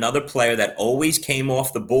name and another player that always came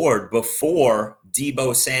off the board before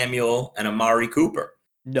Deebo Samuel and Amari Cooper.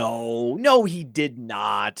 No, he did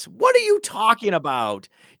not. What are you talking about?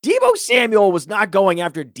 Deebo Samuel was not going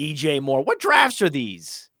after DJ Moore. What drafts are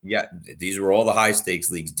these? Yeah, these were all the high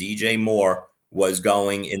stakes leagues. DJ Moore was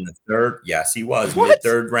going in the third. Yes, he was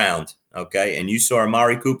mid-third round. Okay. And you saw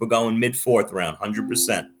Amari Cooper going mid-4th round,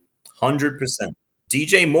 100%. 100%.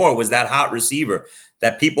 DJ Moore was that hot receiver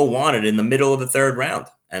that people wanted in the middle of the third round.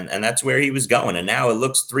 And that's where he was going. And now it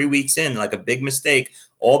looks 3 weeks in like a big mistake,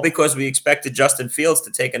 all because we expected Justin Fields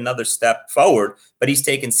to take another step forward, but he's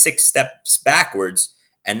taken 6 steps backwards.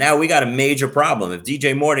 And now we got a major problem. If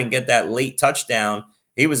DJ Moore didn't get that late touchdown,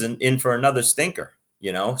 he was in for another stinker,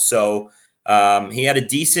 So he had a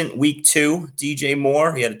decent week 2, DJ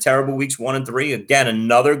Moore. He had a terrible weeks 1 and 3. Again,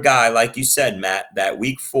 another guy, like you said, Matt, that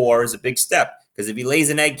week 4 is a big step because if he lays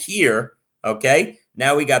an egg here, okay,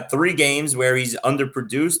 now we got 3 games where he's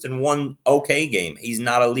underproduced and 1 okay game. He's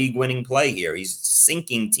not a league-winning play here. He's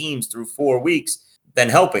sinking teams through 4 weeks, then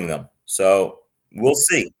helping them. So we'll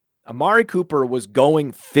see. Amari Cooper was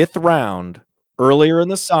going 5th round earlier in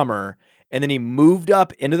the summer, and then he moved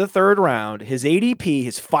up into the 3rd round. His ADP,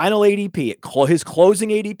 his final ADP, his closing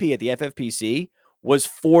ADP at the FFPC was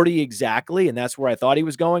 40 exactly, and that's where I thought he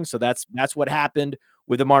was going. So that's what happened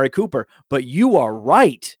with Amari Cooper. But you are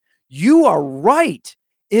right. You are right.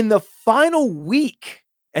 In the final week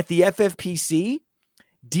at the FFPC,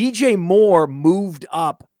 DJ Moore moved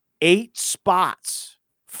up 8 spots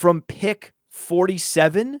from pick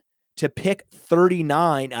 47 to pick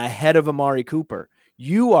 39 ahead of Amari Cooper.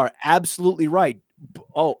 You are absolutely right.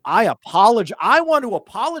 Oh, I apologize. I want to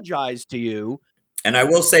apologize to you. And I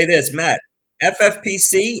will say this, Matt,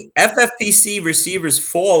 FFPC receivers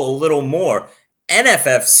fall a little more.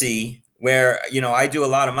 NFFC, where, I do a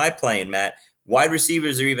lot of my playing, Matt, wide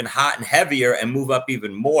receivers are even hot and heavier and move up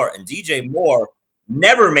even more. And DJ Moore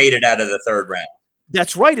never made it out of the 3rd round.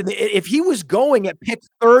 That's right. And if he was going at pick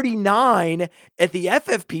 39 at the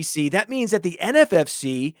FFPC, that means at the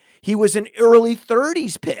NFFC, he was an early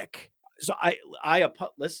 30s pick. So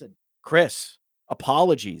listen, Chris,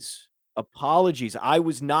 apologies. Apologies. I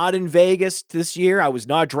was not in Vegas this year. I was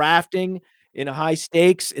not drafting in a high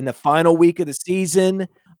stakes in the final week of the season.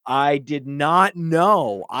 I did not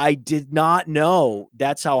know. I did not know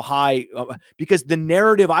that's how high because the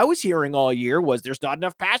narrative I was hearing all year was there's not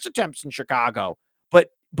enough pass attempts in Chicago.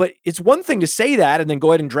 But it's one thing to say that and then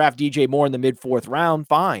go ahead and draft DJ Moore in the mid fourth round,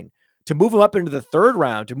 fine. To move him up into the third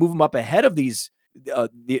round, to move him up ahead of these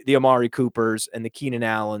the Amari Coopers and the Keenan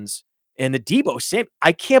Allens and the Deebo Sam,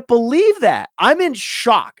 I can't believe that. I'm in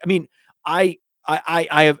shock. I mean, I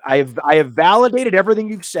have validated everything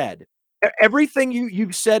you've said. Everything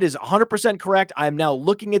you've said is 100% correct. I am now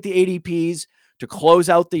looking at the ADPs to close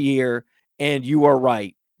out the year, and you are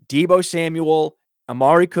right. Deebo Samuel,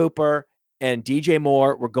 Amari Cooper, and DJ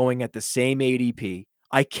Moore were going at the same ADP.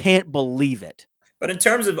 I can't believe it. But in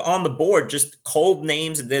terms of on the board, just cold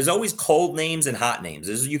names, there's always cold names and hot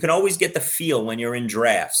names. You can always get the feel when you're in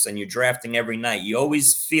drafts and you're drafting every night. You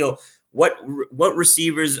always feel what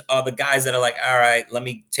receivers are the guys that are like, all right, let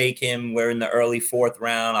me take him. We're in the early fourth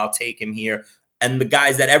round. I'll take him here. And the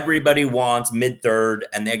guys that everybody wants mid third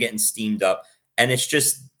and they're getting steamed up. And it's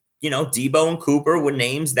just, Deebo and Cooper were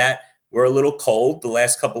names that were a little cold the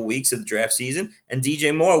last couple of weeks of the draft season. And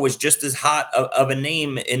DJ Moore was just as hot of a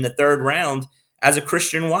name in the third round as a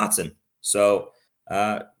Christian Watson. So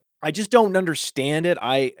I just don't understand it.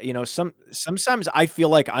 Sometimes I feel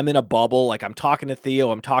like I'm in a bubble. Like I'm talking to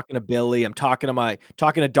Theo, I'm talking to Billy, I'm talking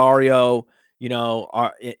to Dario,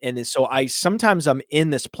 and so sometimes I'm in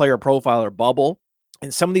this player profiler bubble,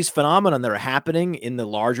 and some of these phenomena that are happening in the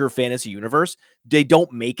larger fantasy universe, they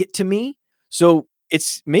don't make it to me. So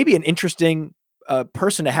it's maybe an interesting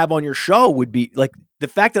person to have on your show would be like the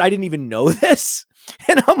fact that I didn't even know this.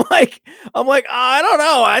 And I'm like, I don't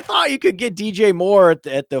know. I thought you could get DJ Moore at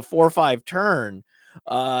the 4-5 turn.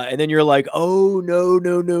 And then you're like, oh no.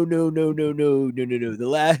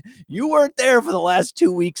 You weren't there for the last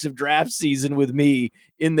 2 weeks of draft season with me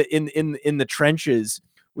in the trenches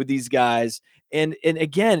with these guys. And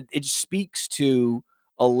again, it speaks to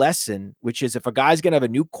a lesson, which is if a guy's gonna have a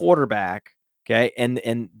new quarterback, okay,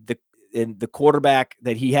 and the quarterback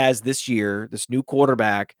that he has this year, this new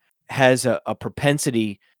quarterback has a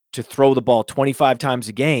propensity to throw the ball 25 times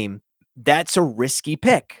a game, that's a risky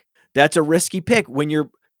pick. That's a risky pick.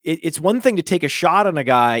 It's one thing to take a shot on a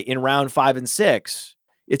guy in round 5 and 6.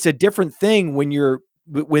 It's a different thing when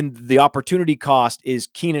the opportunity cost is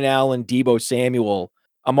Keenan Allen, Deebo Samuel,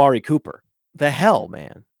 Amari Cooper. The hell,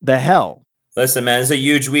 man. The hell. Listen, man, it's a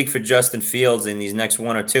huge week for Justin Fields in these next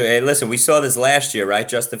 1 or 2. Hey, listen, we saw this last year, right?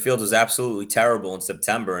 Justin Fields was absolutely terrible in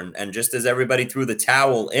September. And just as everybody threw the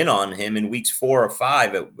towel in on him in weeks 4 or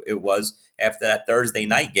 5, it was after that Thursday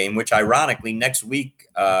night game, which ironically next week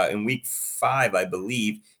in week 5, I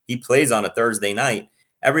believe, he plays on a Thursday night.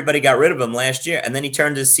 Everybody got rid of him last year. And then he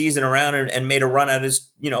turned his season around and made a run at his,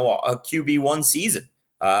 a QB1 season.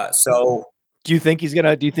 So do you think he's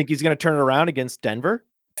going to turn it around against Denver?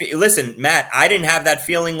 Listen, Matt, I didn't have that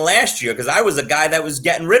feeling last year because I was a guy that was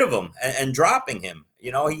getting rid of him and dropping him.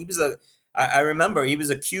 I remember he was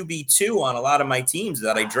a QB2 on a lot of my teams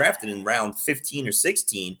that I drafted in round 15 or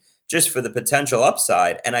 16 just for the potential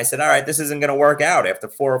upside. And I said, all right, this isn't going to work out after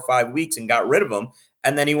 4 or 5 weeks and got rid of him.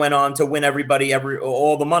 And then he went on to win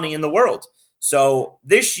all the money in the world. So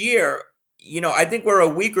this year, I think we're a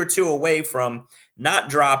week or 2 away from not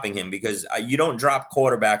dropping him because you don't drop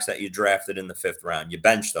quarterbacks that you drafted in the 5th round. You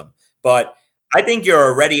bench them. But I think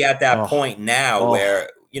you're already at that point now where,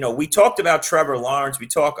 we talked about Trevor Lawrence. We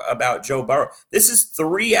talk about Joe Burrow. This is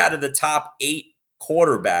 3 out of the top 8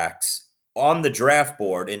 quarterbacks on the draft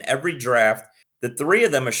board in every draft. The 3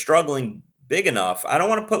 of them are struggling big enough. I don't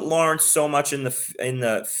want to put Lawrence so much in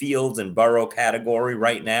the Fields and Burrow category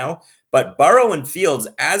right now. But Burrow and Fields,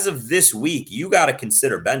 as of this week, you got to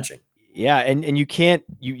consider benching. Yeah, and you can't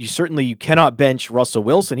you certainly cannot bench Russell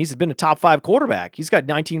Wilson. He's been a top 5 quarterback. He's got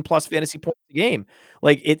 19 plus fantasy points a game.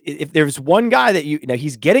 Like if there's one guy that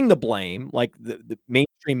he's getting the blame, like the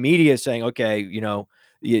mainstream media is saying, okay,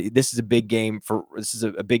 this is a big game this is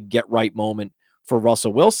a big get right moment for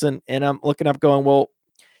Russell Wilson. And I'm looking up going, well,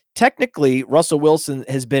 technically Russell Wilson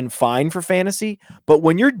has been fine for fantasy, but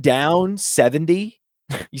when you're down 70,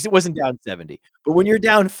 he wasn't down 70, but when you're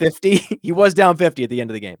down 50, he was down 50 at the end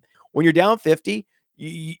of the game. When you're down 50,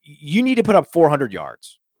 you need to put up 400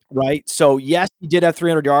 yards, right? So yes, he did have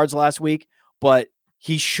 300 yards last week, but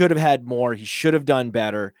he should have had more. He should have done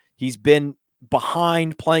better. He's been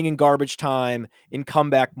behind playing in garbage time, in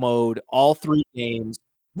comeback mode, all 3 games.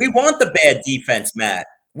 We want the bad defense, Matt.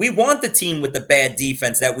 We want the team with the bad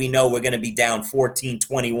defense that we know we're going to be down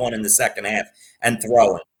 14-21 in the second half and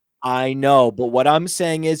throwing. I know, but what I'm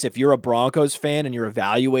saying is if you're a Broncos fan and you're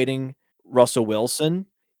evaluating Russell Wilson,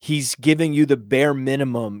 he's giving you the bare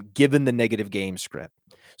minimum given the negative game script.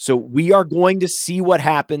 So we are going to see what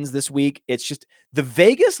happens this week. It's just the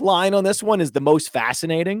Vegas line on this one is the most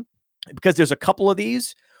fascinating because there's a couple of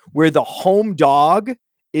these where the home dog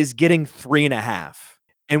is getting 3.5.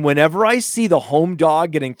 And whenever I see the home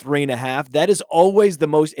dog getting 3.5, that is always the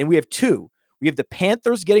most. And we have two. We have the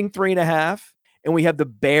Panthers getting 3.5, and we have the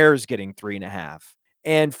Bears getting 3.5.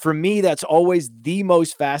 And for me, that's always the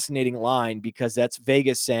most fascinating line because that's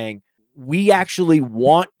Vegas saying, we actually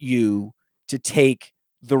want you to take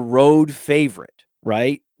the road favorite,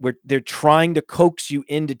 right? Where they're trying to coax you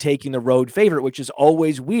into taking the road favorite, which is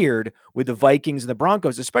always weird with the Vikings and the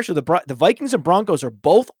Broncos, especially the Vikings and Broncos are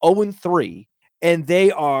both 0-3, and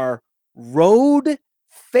they are road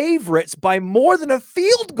favorites by more than a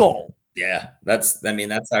field goal. Yeah, that's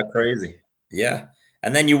how crazy. Yeah.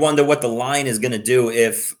 And then you wonder what the line is going to do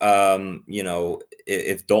if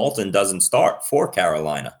if Dalton doesn't start for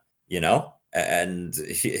Carolina, and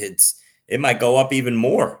it might go up even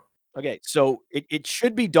more. Okay, so it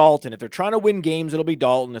should be Dalton. If they're trying to win games, it'll be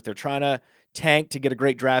Dalton. If they're trying to tank to get a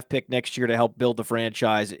great draft pick next year to help build the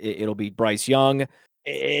franchise, it'll be Bryce Young.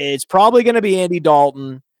 It's probably going to be Andy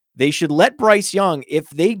Dalton. They should let Bryce Young, if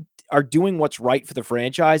they are doing what's right for the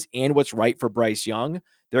franchise and what's right for Bryce Young,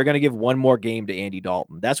 they're going to give one more game to Andy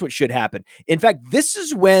Dalton. That's what should happen. In fact, this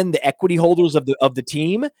is when the equity holders of the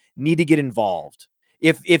team need to get involved.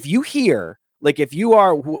 If you hear, like, if you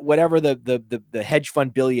are whatever the hedge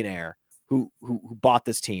fund billionaire who bought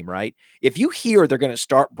this team, right? If you hear they're going to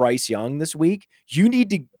start Bryce Young this week, you need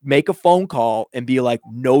to make a phone call and be like,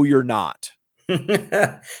 no, you're not.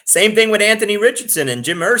 Same thing with Anthony Richardson and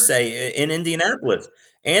Jim Irsay in Indianapolis.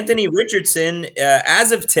 Anthony Richardson,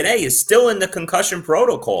 as of today, is still in the concussion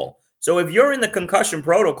protocol. So if you're in the concussion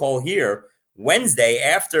protocol here Wednesday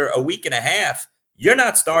after a week and a half, you're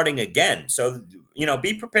not starting again. So,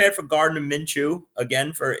 be prepared for Gardner Minshew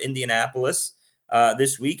again for Indianapolis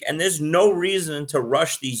this week. And there's no reason to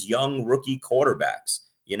rush these young rookie quarterbacks.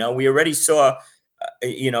 We already saw,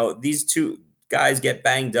 these two guys get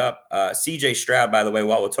banged up. CJ Stroud, by the way,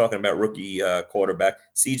 while we're talking about rookie quarterback,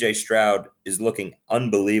 CJ Stroud is looking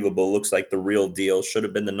unbelievable. Looks like the real deal. Should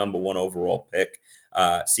have been the number 1 overall pick.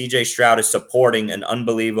 CJ Stroud is supporting an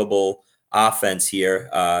unbelievable offense here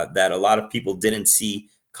that a lot of people didn't see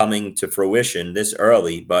coming to fruition this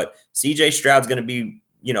early. But CJ Stroud's going to be,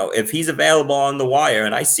 if he's available on the wire,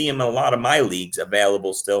 and I see him in a lot of my leagues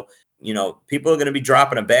available still, people are going to be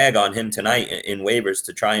dropping a bag on him tonight in waivers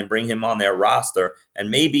to try and bring him on their roster and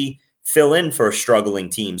maybe fill in for struggling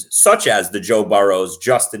teams such as the Joe Burrows,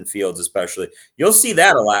 Justin Fields, especially. You'll see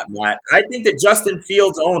that a lot, Matt. I think the Justin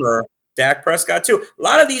Fields owner, Dak Prescott too, a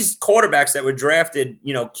lot of these quarterbacks that were drafted,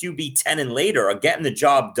 QB 10 and later are getting the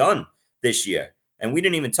job done this year. And we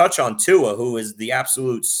didn't even touch on Tua, who is the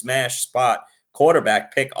absolute smash spot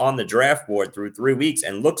quarterback pick on the draft board through 3 weeks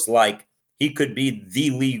and looks like he could be the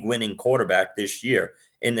league-winning quarterback this year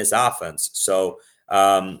in this offense. So,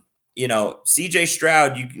 CJ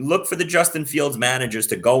Stroud, you look for the Justin Fields managers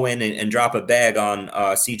to go in and drop a bag on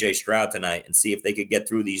CJ Stroud tonight and see if they could get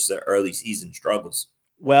through these early season struggles.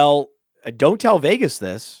 Well, don't tell Vegas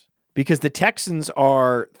this because the Texans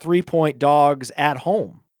are 3-point dogs at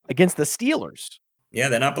home against the Steelers. Yeah,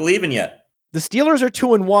 they're not believing yet. The Steelers are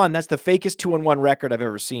 2-1. That's the fakest 2-1 record I've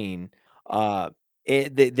ever seen.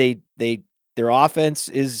 Their offense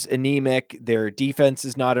is anemic. Their defense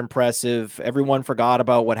is not impressive. Everyone forgot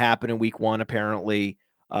about what happened in week 1, apparently,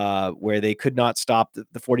 where they could not stop the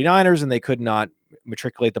 49ers and they could not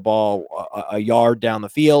matriculate the ball a yard down the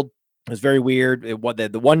field. It was very weird.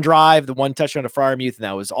 The one drive, the one touchdown to Freiermuth, and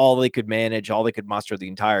that was all they could manage, all they could muster the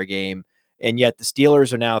entire game. And yet the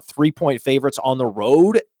Steelers are now 3-point favorites on the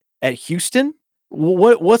road at Houston. Can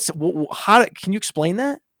you explain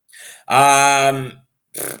that?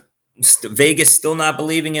 Vegas still not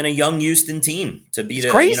believing in a young Houston team to beat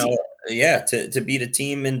to beat a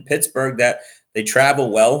team in Pittsburgh that they travel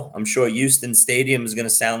well. I'm sure Houston Stadium is going to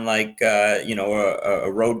sound like a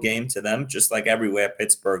road game to them, just like everywhere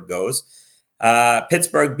Pittsburgh goes.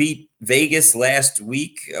 Pittsburgh beat Vegas last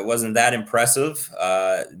week. It wasn't that impressive.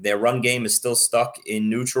 Their run game is still stuck in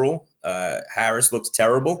neutral. Harris looks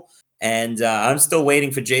terrible. And I'm still waiting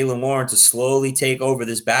for Jaylen Warren to slowly take over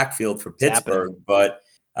this backfield for Pittsburgh. But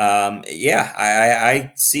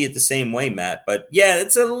I see it the same way, Matt. But yeah,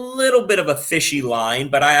 it's a little bit of a fishy line,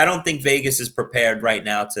 but I don't think Vegas is prepared right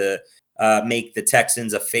now to make the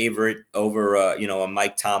Texans a favorite over a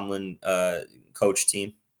Mike Tomlin coach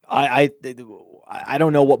team. I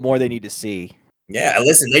don't know what more they need to see. Yeah,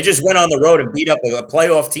 listen, they just went on the road and beat up a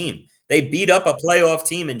playoff team. They beat up a playoff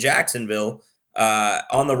team in Jacksonville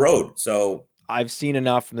on the road. So I've seen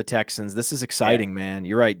enough from the Texans. This is exciting, man.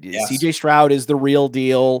 You're right. yes. CJ Stroud is the real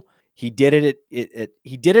deal. He did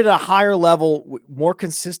he did it at a higher level, more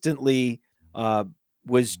consistently,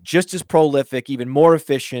 was just as prolific, even more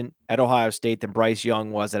efficient at Ohio State than Bryce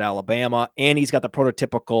Young was at Alabama. And he's got the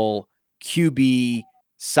prototypical QB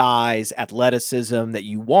size, athleticism that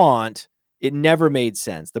you want. It never made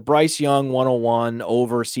sense. The Bryce Young 101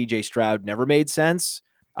 over CJ Stroud never made sense.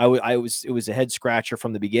 It was a head scratcher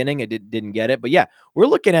from the beginning. I didn't get it. But yeah, we're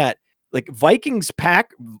looking at like Vikings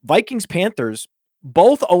Panthers,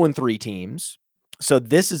 both 0-3 teams. So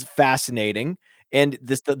this is fascinating. And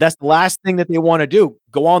that's the last thing that they want to do.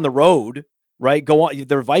 Go on the road, right? Go on.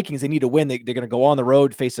 They're Vikings. They need to win. They're going to go on the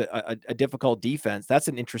road, face a difficult defense. That's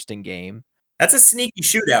an interesting game. That's a sneaky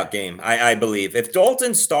shootout game, I believe. If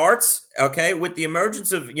Dalton starts, okay, with the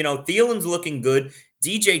emergence of, Thielen's looking good.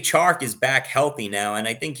 DJ Chark is back healthy now, and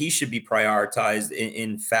I think he should be prioritized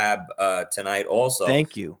in Fab tonight also.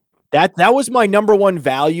 Thank you. That was my number one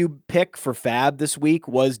value pick for Fab this week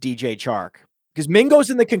was DJ Chark. Because Mingo's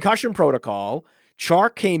in the concussion protocol.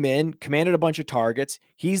 Chark came in, commanded a bunch of targets.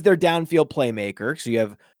 He's their downfield playmaker. So you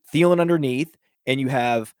have Thielen underneath, and you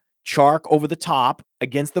have Chark over the top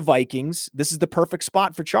against the Vikings. This is the perfect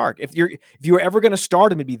spot for Chark. If you were ever going to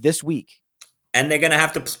start him, it'd be this week. And they're going to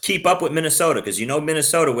have to keep up with Minnesota because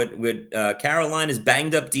Minnesota with Carolina's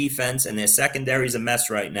banged up defense and their secondary is a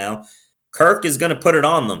mess right now. Kirk is going to put it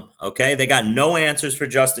on them, okay? They got no answers for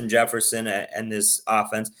Justin Jefferson and this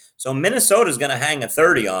offense. So Minnesota's going to hang a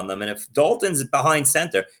 30 on them. And if Dalton's behind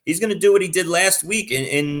center, he's going to do what he did last week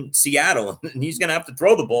in Seattle. And he's going to have to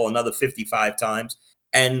throw the ball another 55 times.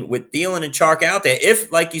 And with Thielen and Chark out there, if,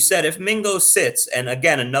 like you said, if Mingo sits, and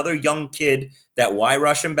again, another young kid, that why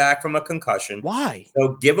rush him back from a concussion? Why?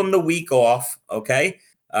 So give him the week off, okay?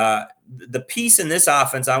 The piece in this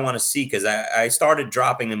offense I want to see, because I started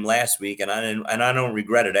dropping him last week, and I don't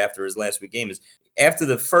regret it after his last week game, is after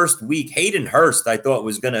the first week, Hayden Hurst I thought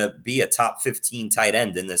was going to be a top 15 tight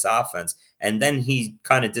end in this offense, and then he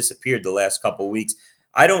kind of disappeared the last couple of weeks.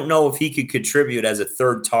 I don't know if he could contribute as a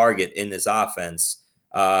third target in this offense.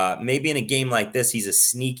 Maybe in a game like this, he's a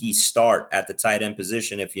sneaky start at the tight end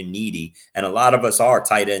position if you're needy, and a lot of us are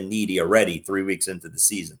tight end needy already 3 weeks into the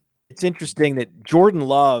season. It's interesting that Jordan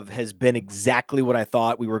Love has been exactly what I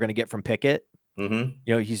thought we were going to get from Pickett.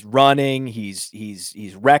 Mm-hmm. He's running,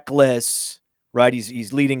 he's reckless, right?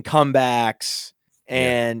 He's leading comebacks,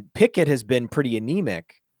 and Pickett has been pretty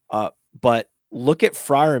anemic. But look at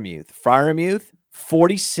Freiermuth. Freiermuth,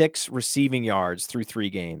 46 receiving yards through 3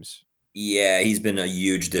 games. Yeah, he's been a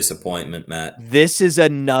huge disappointment, Matt. This is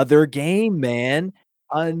another game, man.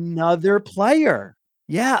 Another player.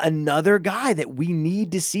 Yeah, another guy that we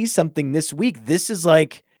need to see something this week. This is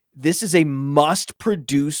a must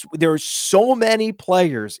produce. There are so many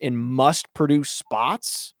players in must produce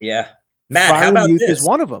spots. Yeah. Matt, how about this? Is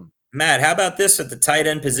one of them. Matt, how about this at the tight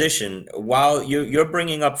end position? While you're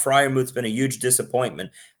bringing up Freiermuth's been a huge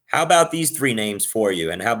disappointment, how about these 3 names for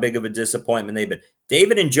you and how big of a disappointment they've been?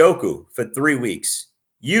 David Njoku for 3 weeks.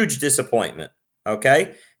 Huge disappointment,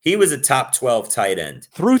 okay? He was a top 12 tight end.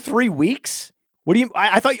 Through 3 weeks? What do you?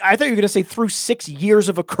 I thought you were going to say through 6 years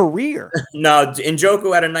of a career. No,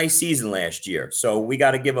 Njoku had a nice season last year, so we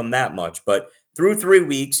got to give him that much. But through 3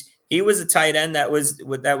 weeks, he was a tight end that was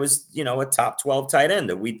a top 12 tight end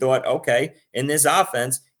that we thought, okay, in this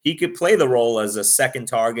offense, he could play the role as a second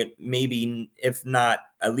target, maybe if not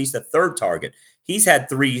at least a third target. He's had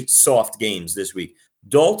 3 soft games this week.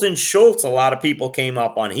 Dalton Schultz, a lot of people came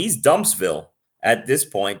up on. He's Dumpsville at this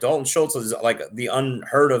point. Dalton Schultz is like the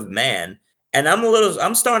unheard of man. And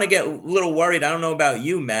I'm starting to get a little worried. I don't know about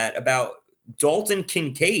you, Matt, about Dalton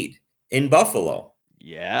Kincaid in Buffalo.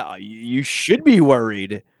 Yeah, you should be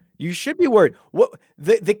worried. You should be worried. What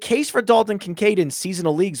the case for Dalton Kincaid in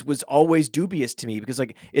seasonal leagues was always dubious to me because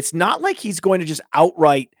it's not like he's going to just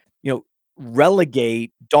outright,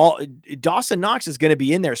 relegate. Dawson Knox is going to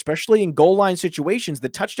be in there, especially in goal line situations. The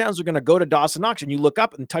touchdowns are going to go to Dawson Knox, and you look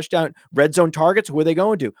up and touchdown red zone targets. Who are they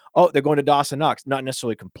going to? Oh, they're going to Dawson Knox. Not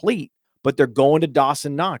necessarily complete, but they're going to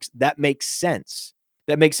Dawson Knox. That makes sense.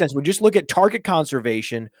 When you just look at target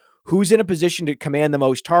conservation, who's in a position to command the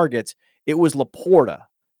most targets? It was Laporta.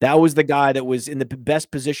 That was the guy that was in the best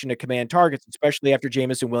position to command targets, especially after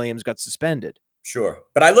Jameson Williams got suspended. Sure.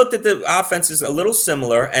 But I looked at the offenses a little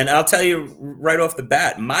similar, and I'll tell you right off the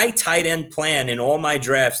bat, my tight end plan in all my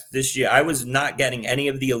drafts this year, I was not getting any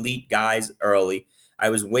of the elite guys early. I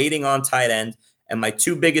was waiting on tight end, and my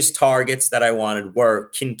 2 biggest targets that I wanted were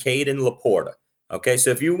Kincaid and Laporta. Okay, so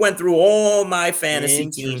if you went through all my fantasy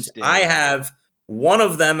teams, I have one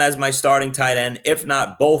of them as my starting tight end, if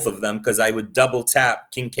not both of them, because I would double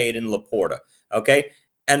tap Kincaid and Laporta. Okay.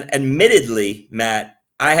 And admittedly, Matt,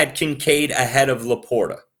 I had Kincaid ahead of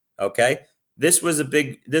Laporta. Okay. This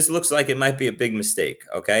looks like it might be a big mistake.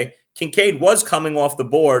 Okay. Kincaid was coming off the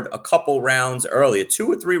board a couple rounds earlier,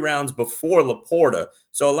 2 or 3 rounds before Laporta.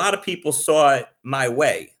 So a lot of people saw it my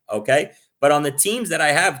way. Okay. But on the teams that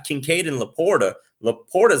I have Kincaid and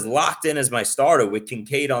Laporta's locked in as my starter with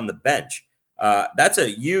Kincaid on the bench. That's a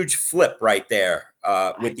huge flip right there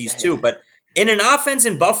with these two. But in an offense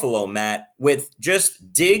in Buffalo, Matt, with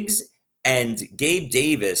just Diggs and Gabe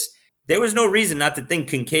Davis, there was no reason not to think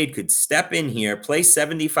Kincaid could step in here, play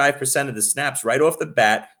 75% of the snaps right off the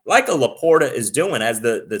bat, like a Laporta is doing as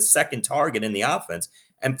the second target in the offense,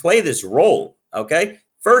 and play this role, okay?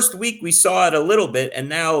 First week, we saw it a little bit, and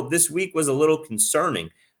now this week was a little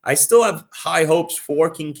concerning. I still have high hopes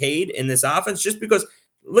for Kincaid in this offense just because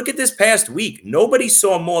look at this past week. Nobody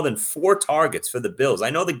saw more than 4 targets for the Bills.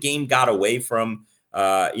 I know the game got away from,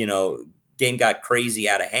 game got crazy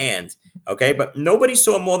out of hand. Okay, but nobody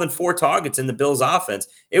saw more than 4 targets in the Bills offense.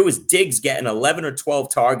 It was Diggs getting 11 or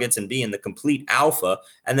 12 targets and being the complete alpha.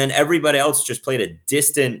 And then everybody else just played a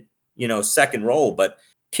distant, second role. But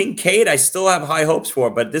Kincaid, I still have high hopes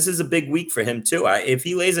for, but this is a big week for him too. If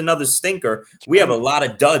he lays another stinker, we have a lot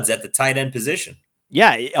of duds at the tight end position.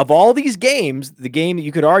 Yeah, of all these games, the game that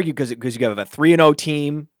you could argue because you have a 3-0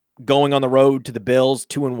 team going on the road to the Bills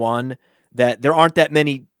 2-1, that there aren't that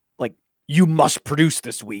many like you must produce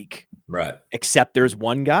this week. Right. Except there's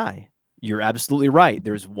one guy. You're absolutely right.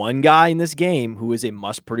 There's one guy in this game who is a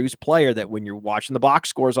must-produce player that when you're watching the box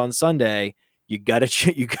scores on Sunday, you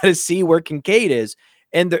gotta see where Kincaid is.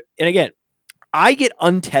 And again, I get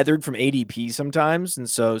untethered from ADP sometimes, and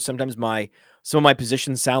so sometimes some of my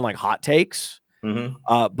positions sound like hot takes.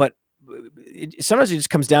 Mm-hmm. But sometimes it just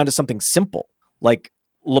comes down to something simple, like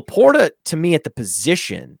Laporta to me at the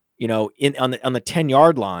position, on the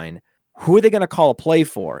 10-yard line. Who are they going to call a play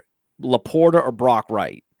for? Laporta or Brock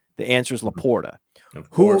Wright? The answer is Laporta.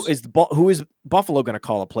 Who is Buffalo going to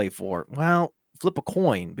call a play for? Well, flip a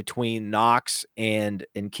coin between Knox and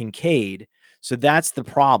Kincaid. So that's the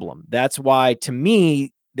problem. That's why, to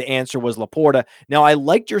me, the answer was Laporta. Now, I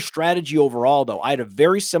liked your strategy overall, though. I had a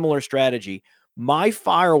very similar strategy. My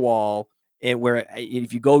firewall, and where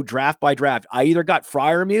if you go draft by draft, I either got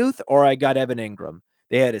Freiermuth or I got Evan Ingram.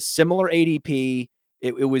 They had a similar ADP.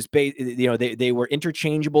 It was they were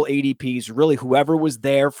interchangeable ADPs. Really, whoever was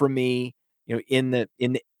there for me, in the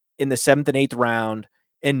 7th and 8th round.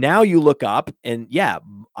 And now you look up, and yeah,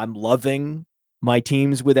 I'm loving my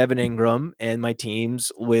teams with Evan Ingram and my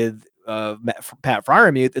teams with Pat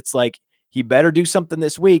Freiermuth. It's like he better do something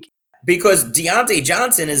this week because Deontay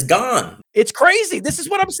Johnson is gone. It's crazy. This is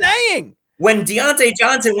what I'm saying. When Deontay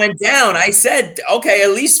Johnson went down, I said, okay, at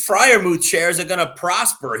least Freiermuth shares are going to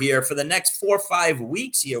prosper here for the next 4 or 5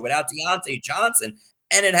 weeks here without Deontay Johnson,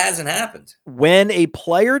 and it hasn't happened. When a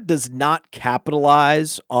player does not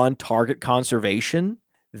capitalize on target conservation,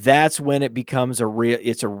 that's when it becomes a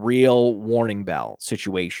real warning bell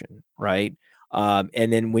situation, right? And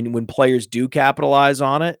then when players do capitalize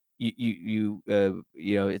on it,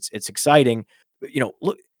 it's exciting.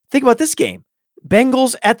 Look, think about this game.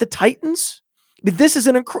 Bengals at the Titans. This is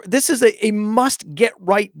a must get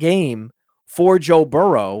right game for Joe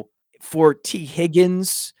Burrow, for T.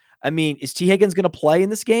 Higgins. I mean, is T. Higgins going to play in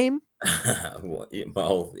this game?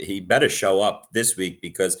 Well, he better show up this week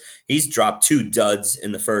because he's dropped 2 duds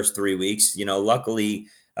in the first 3 weeks. Luckily,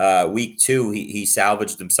 week 2, he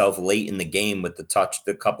salvaged himself late in the game with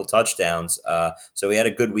the couple touchdowns. So he had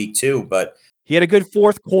a good week 2, but he had a good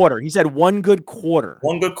 4th quarter. He's had one good quarter.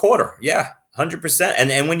 Yeah. 100%.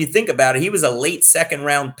 And when you think about it, he was a late 2nd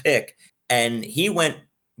round pick, and he went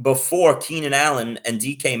before Keenan Allen and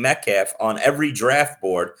DK Metcalf on every draft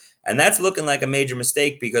board. And that's looking like a major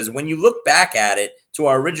mistake because when you look back at it, to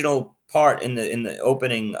our original part in the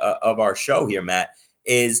opening of our show here, Matt,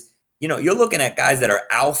 is, you're looking at guys that are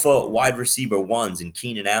alpha wide receiver ones in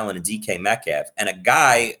Keenan Allen and DK Metcalf, and a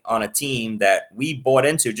guy on a team that we bought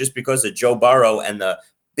into just because of Joe Burrow and the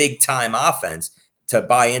big time offense to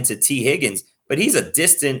buy into T. Higgins, but he's a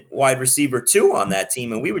distant wide receiver too on that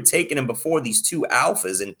team. And we were taking him before these 2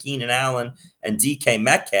 alphas in Keenan Allen and DK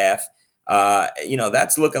Metcalf.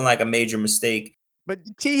 That's looking like a major mistake. But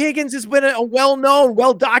T. Higgins has been a well-known,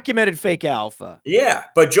 well-documented fake alpha. Yeah,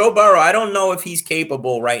 but Joe Burrow, I don't know if he's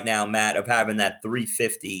capable right now, Matt, of having that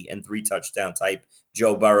 350 and 3 touchdown type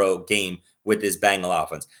Joe Burrow game with this Bengal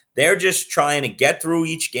offense. They're just trying to get through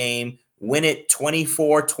each game, win it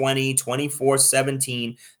 24-20,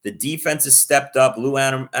 24-17. The defense has stepped up. Lou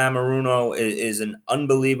Anarumo is an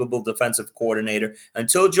unbelievable defensive coordinator.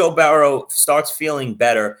 Until Joe Burrow starts feeling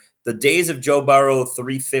better, the days of Joe Burrow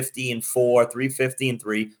 350-4,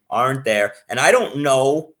 350-3 aren't there. And I don't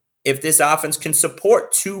know if this offense can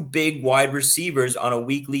support two big wide receivers on a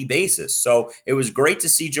weekly basis. So it was great to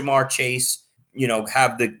see Jamar Chase,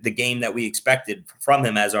 have the game that we expected from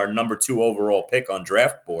him as our number 2 overall pick on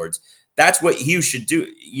draft boards. That's what he should do.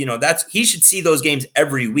 He should see those games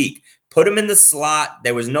every week. Put him in the slot.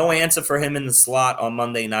 There was no answer for him in the slot on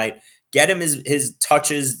Monday night. Get him his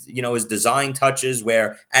touches, his design touches,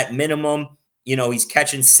 where at minimum, he's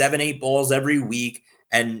catching 7-8 balls every week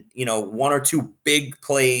and, 1 or 2 big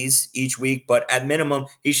plays each week. But at minimum,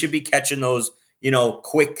 he should be catching those,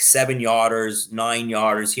 quick 7-yarders,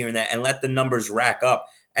 9-yarders here and there, and let the numbers rack up.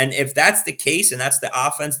 And if that's the case, and that's the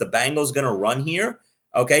offense the Bengals going to run here,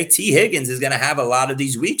 okay, T. Higgins is going to have a lot of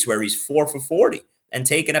these weeks where he's 4 for 40 and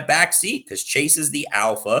taking a back seat because Chase is the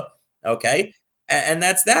alpha, okay? And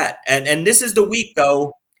that's that. And this is the week,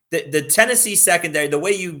 though. The Tennessee secondary, the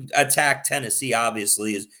way you attack Tennessee,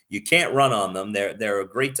 obviously, is you can't run on them. They're a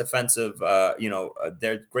great defensive,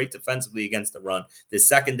 they're great defensively against the run. The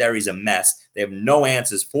secondary is a mess. They have no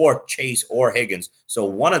answers for Chase or Higgins. So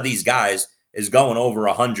one of these guys is going over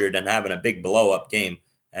 100 and having a big blow-up game,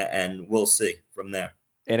 and we'll see from there.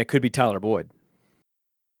 And it could be Tyler Boyd.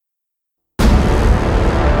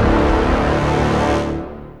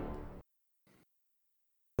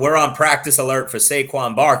 We're on practice alert for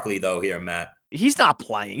Saquon Barkley, though, here, Matt. He's not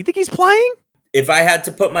playing. You think he's playing? If I had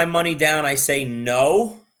to put my money down, I say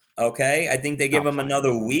no. Okay. I think they give him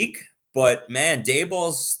another week. But, man,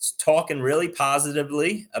 Daboll's talking really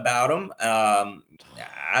positively about him.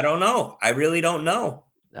 I don't know. I really don't know.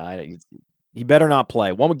 He better not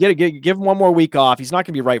play. Give him one more week off. He's not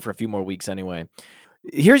going to be right for a few more weeks anyway.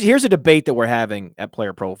 Here's a debate that we're having at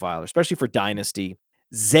Player Profiler, especially for Dynasty.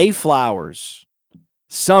 Zay Flowers.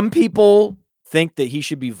 Some people think that he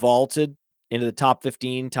should be vaulted into the top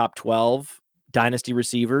 15, top 12 Dynasty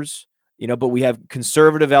receivers, but we have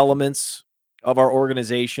conservative elements of our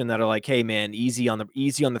organization that are like, hey, man, easy on the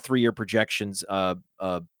 3-year projections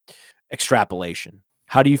extrapolation.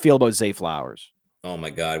 How do you feel about Zay Flowers? Oh my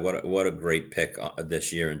God, what a great pick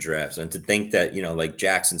this year in drafts. And to think that, like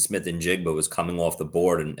Jackson Smith-Njigba was coming off the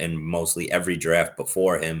board and mostly every draft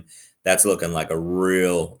before him, that's looking like a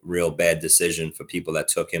real bad decision for people that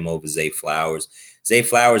took him over Zay Flowers. Zay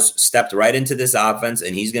Flowers stepped right into this offense,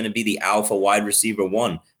 and he's going to be the alpha wide receiver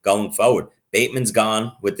 1 going forward. Bateman's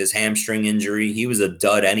gone with this hamstring injury. He was a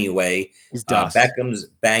dud anyway. Beckham's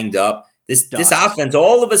banged up. This offense,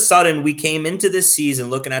 all of a sudden, we came into this season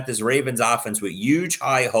looking at this Ravens offense with huge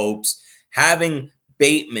high hopes, having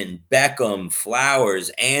Bateman, Beckham, Flowers,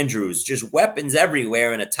 Andrews, just weapons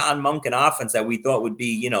everywhere in a Todd Monken offense that we thought would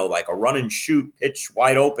be, like a run and shoot, pitch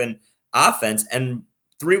wide open offense. And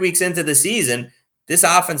 3 weeks into the season, this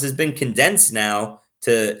offense has been condensed now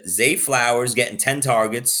to Zay Flowers getting 10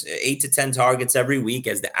 targets, 8 to 10 targets every week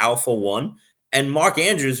as the alpha 1, and Mark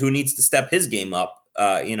Andrews, who needs to step his game up.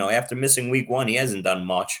 After missing week 1, he hasn't done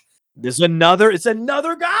much. It's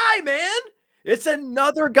another guy, man. It's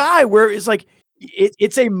another guy where it's like,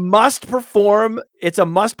 it's a must perform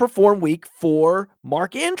week for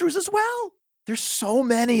Mark Andrews as well. There's so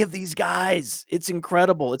many of these guys. It's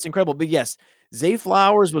incredible. But yes, Zay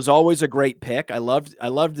Flowers was always a great pick. I loved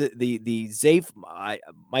the Zay.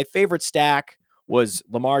 My favorite stack was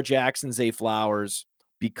Lamar Jackson, Zay Flowers,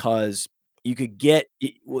 because you could get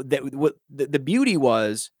what the beauty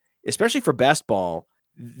was, especially for best ball,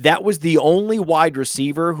 that was the only wide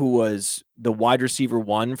receiver who was the wide receiver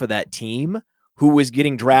 1 for that team who was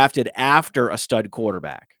getting drafted after a stud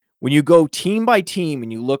quarterback. When you go team by team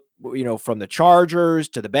and you look, from the Chargers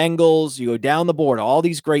to the Bengals, you go down the board, all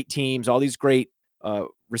these great teams, all these great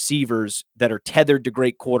receivers that are tethered to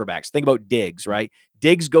great quarterbacks. Think about Diggs, right?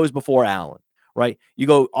 Diggs goes before Allen, right? You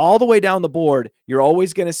go all the way down the board, you're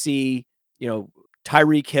always going to see,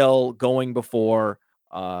 Tyreek Hill going before,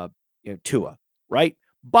 Tua, right?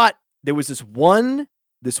 But there was this one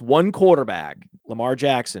quarterback, Lamar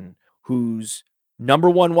Jackson, who's number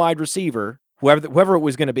 1 wide receiver, whoever it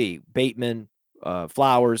was going to be, Bateman,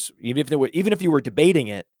 Flowers, even if you were debating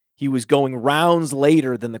it, he was going rounds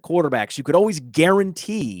later than the quarterbacks. You could always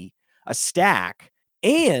guarantee a stack.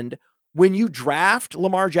 And when you draft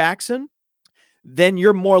Lamar Jackson, then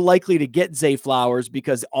you're more likely to get Zay Flowers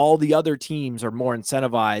because all the other teams are more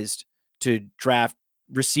incentivized to draft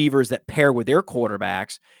receivers that pair with their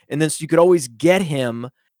quarterbacks. And then so you could always get him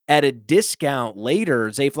at a discount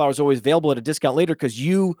later. Zay Flowers is always available at a discount later because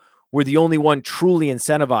you were the only one truly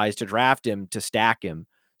incentivized to draft him, to stack him.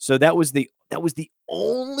 So that was the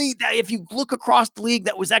only, that if you look across the league,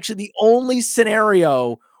 that was actually the only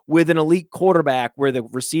scenario with an elite quarterback where the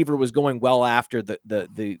receiver was going well after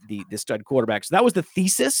the stud quarterback. So that was the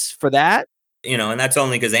thesis for that. And that's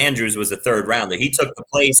only because Andrews was a third rounder. He took the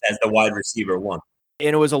place as the wide receiver 1.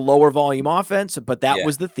 And it was a lower volume offense, but that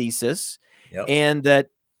was the thesis. Yep. And that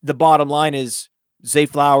the bottom line is Zay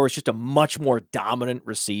Flowers is just a much more dominant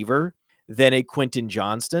receiver than a Quentin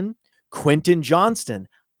Johnston. Quentin Johnston,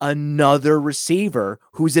 another receiver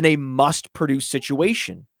who's in a must-produce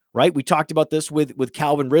situation, right? We talked about this with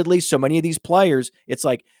Calvin Ridley. So many of these players, it's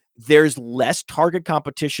like there's less target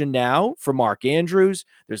competition now for Mark Andrews.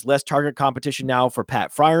 There's less target competition now for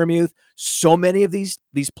Pat Freiermuth. So many of these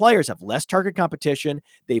players have less target competition.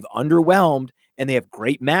 They've underwhelmed, and they have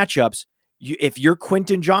great matchups. If you're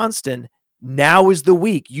Quentin Johnston, now is the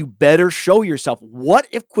week. You better show yourself. What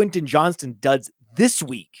if Quentin Johnston does this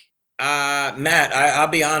week? Matt, I'll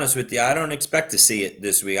be honest with you. I don't expect to see it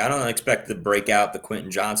this week. I don't expect to break out the Quentin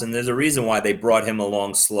Johnston. There's a reason why they brought him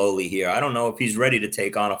along slowly here. I don't know if he's ready to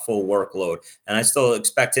take on a full workload, and I still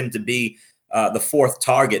expect him to be the 4th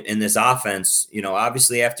target in this offense.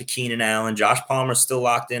 Obviously after Keenan Allen, Josh Palmer is going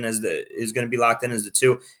to be locked in as the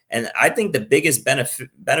 2. And I think the biggest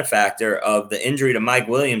benefactor of the injury to Mike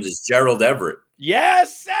Williams is Gerald Everett.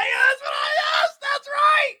 Yes, that's what I asked. That's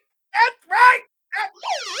right. That's right.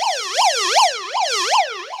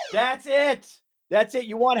 That's it.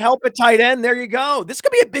 You want help at tight end? There you go. This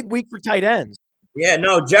could be a big week for tight ends. Yeah,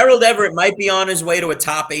 no, Gerald Everett might be on his way to a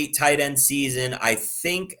top 8 tight end season. I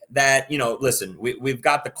think that, listen, we've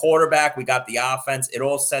got the quarterback, we got the offense. It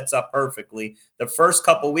all sets up perfectly. The first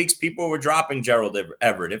couple of weeks, people were dropping Gerald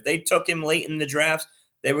Everett. If they took him late in the drafts,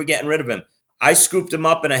 they were getting rid of him. I scooped him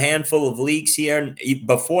up in a handful of leagues here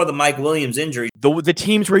before the Mike Williams injury. The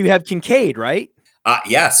teams where you have Kincaid, right?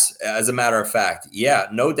 Yes, as a matter of fact. Yeah,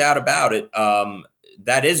 no doubt about it.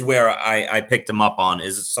 That is where I picked him up on,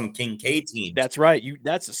 is some Kincaid teams. That's right.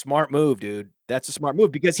 That's a smart move, dude. That's a smart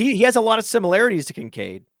move because he has a lot of similarities to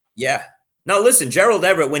Kincaid. Yeah. No, listen, Gerald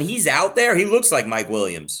Everett, when he's out there, he looks like Mike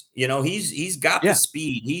Williams. He's got the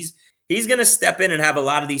speed. He's going to step in and have a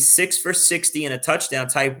lot of these 6 for 60 and a touchdown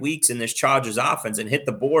type weeks in this Chargers offense and hit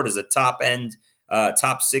the board as a top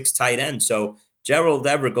 6 tight end. So Gerald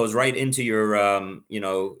Everett goes right into your,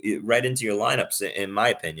 right into your lineups, in my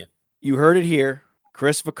opinion. You heard it here.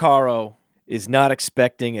 Chris Vaccaro is not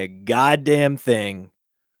expecting a goddamn thing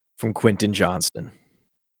from Quentin Johnston.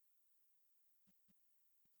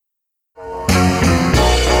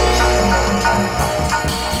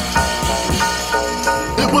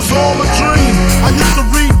 It was all a dream. I used to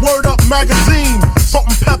read Word Up magazine.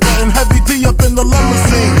 Salt-n-Pepa and Heavy D up in the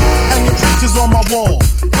limousine. Hanging pictures on my wall.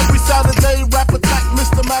 Every Saturday, rap attack,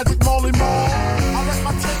 Mr. Magic Molly.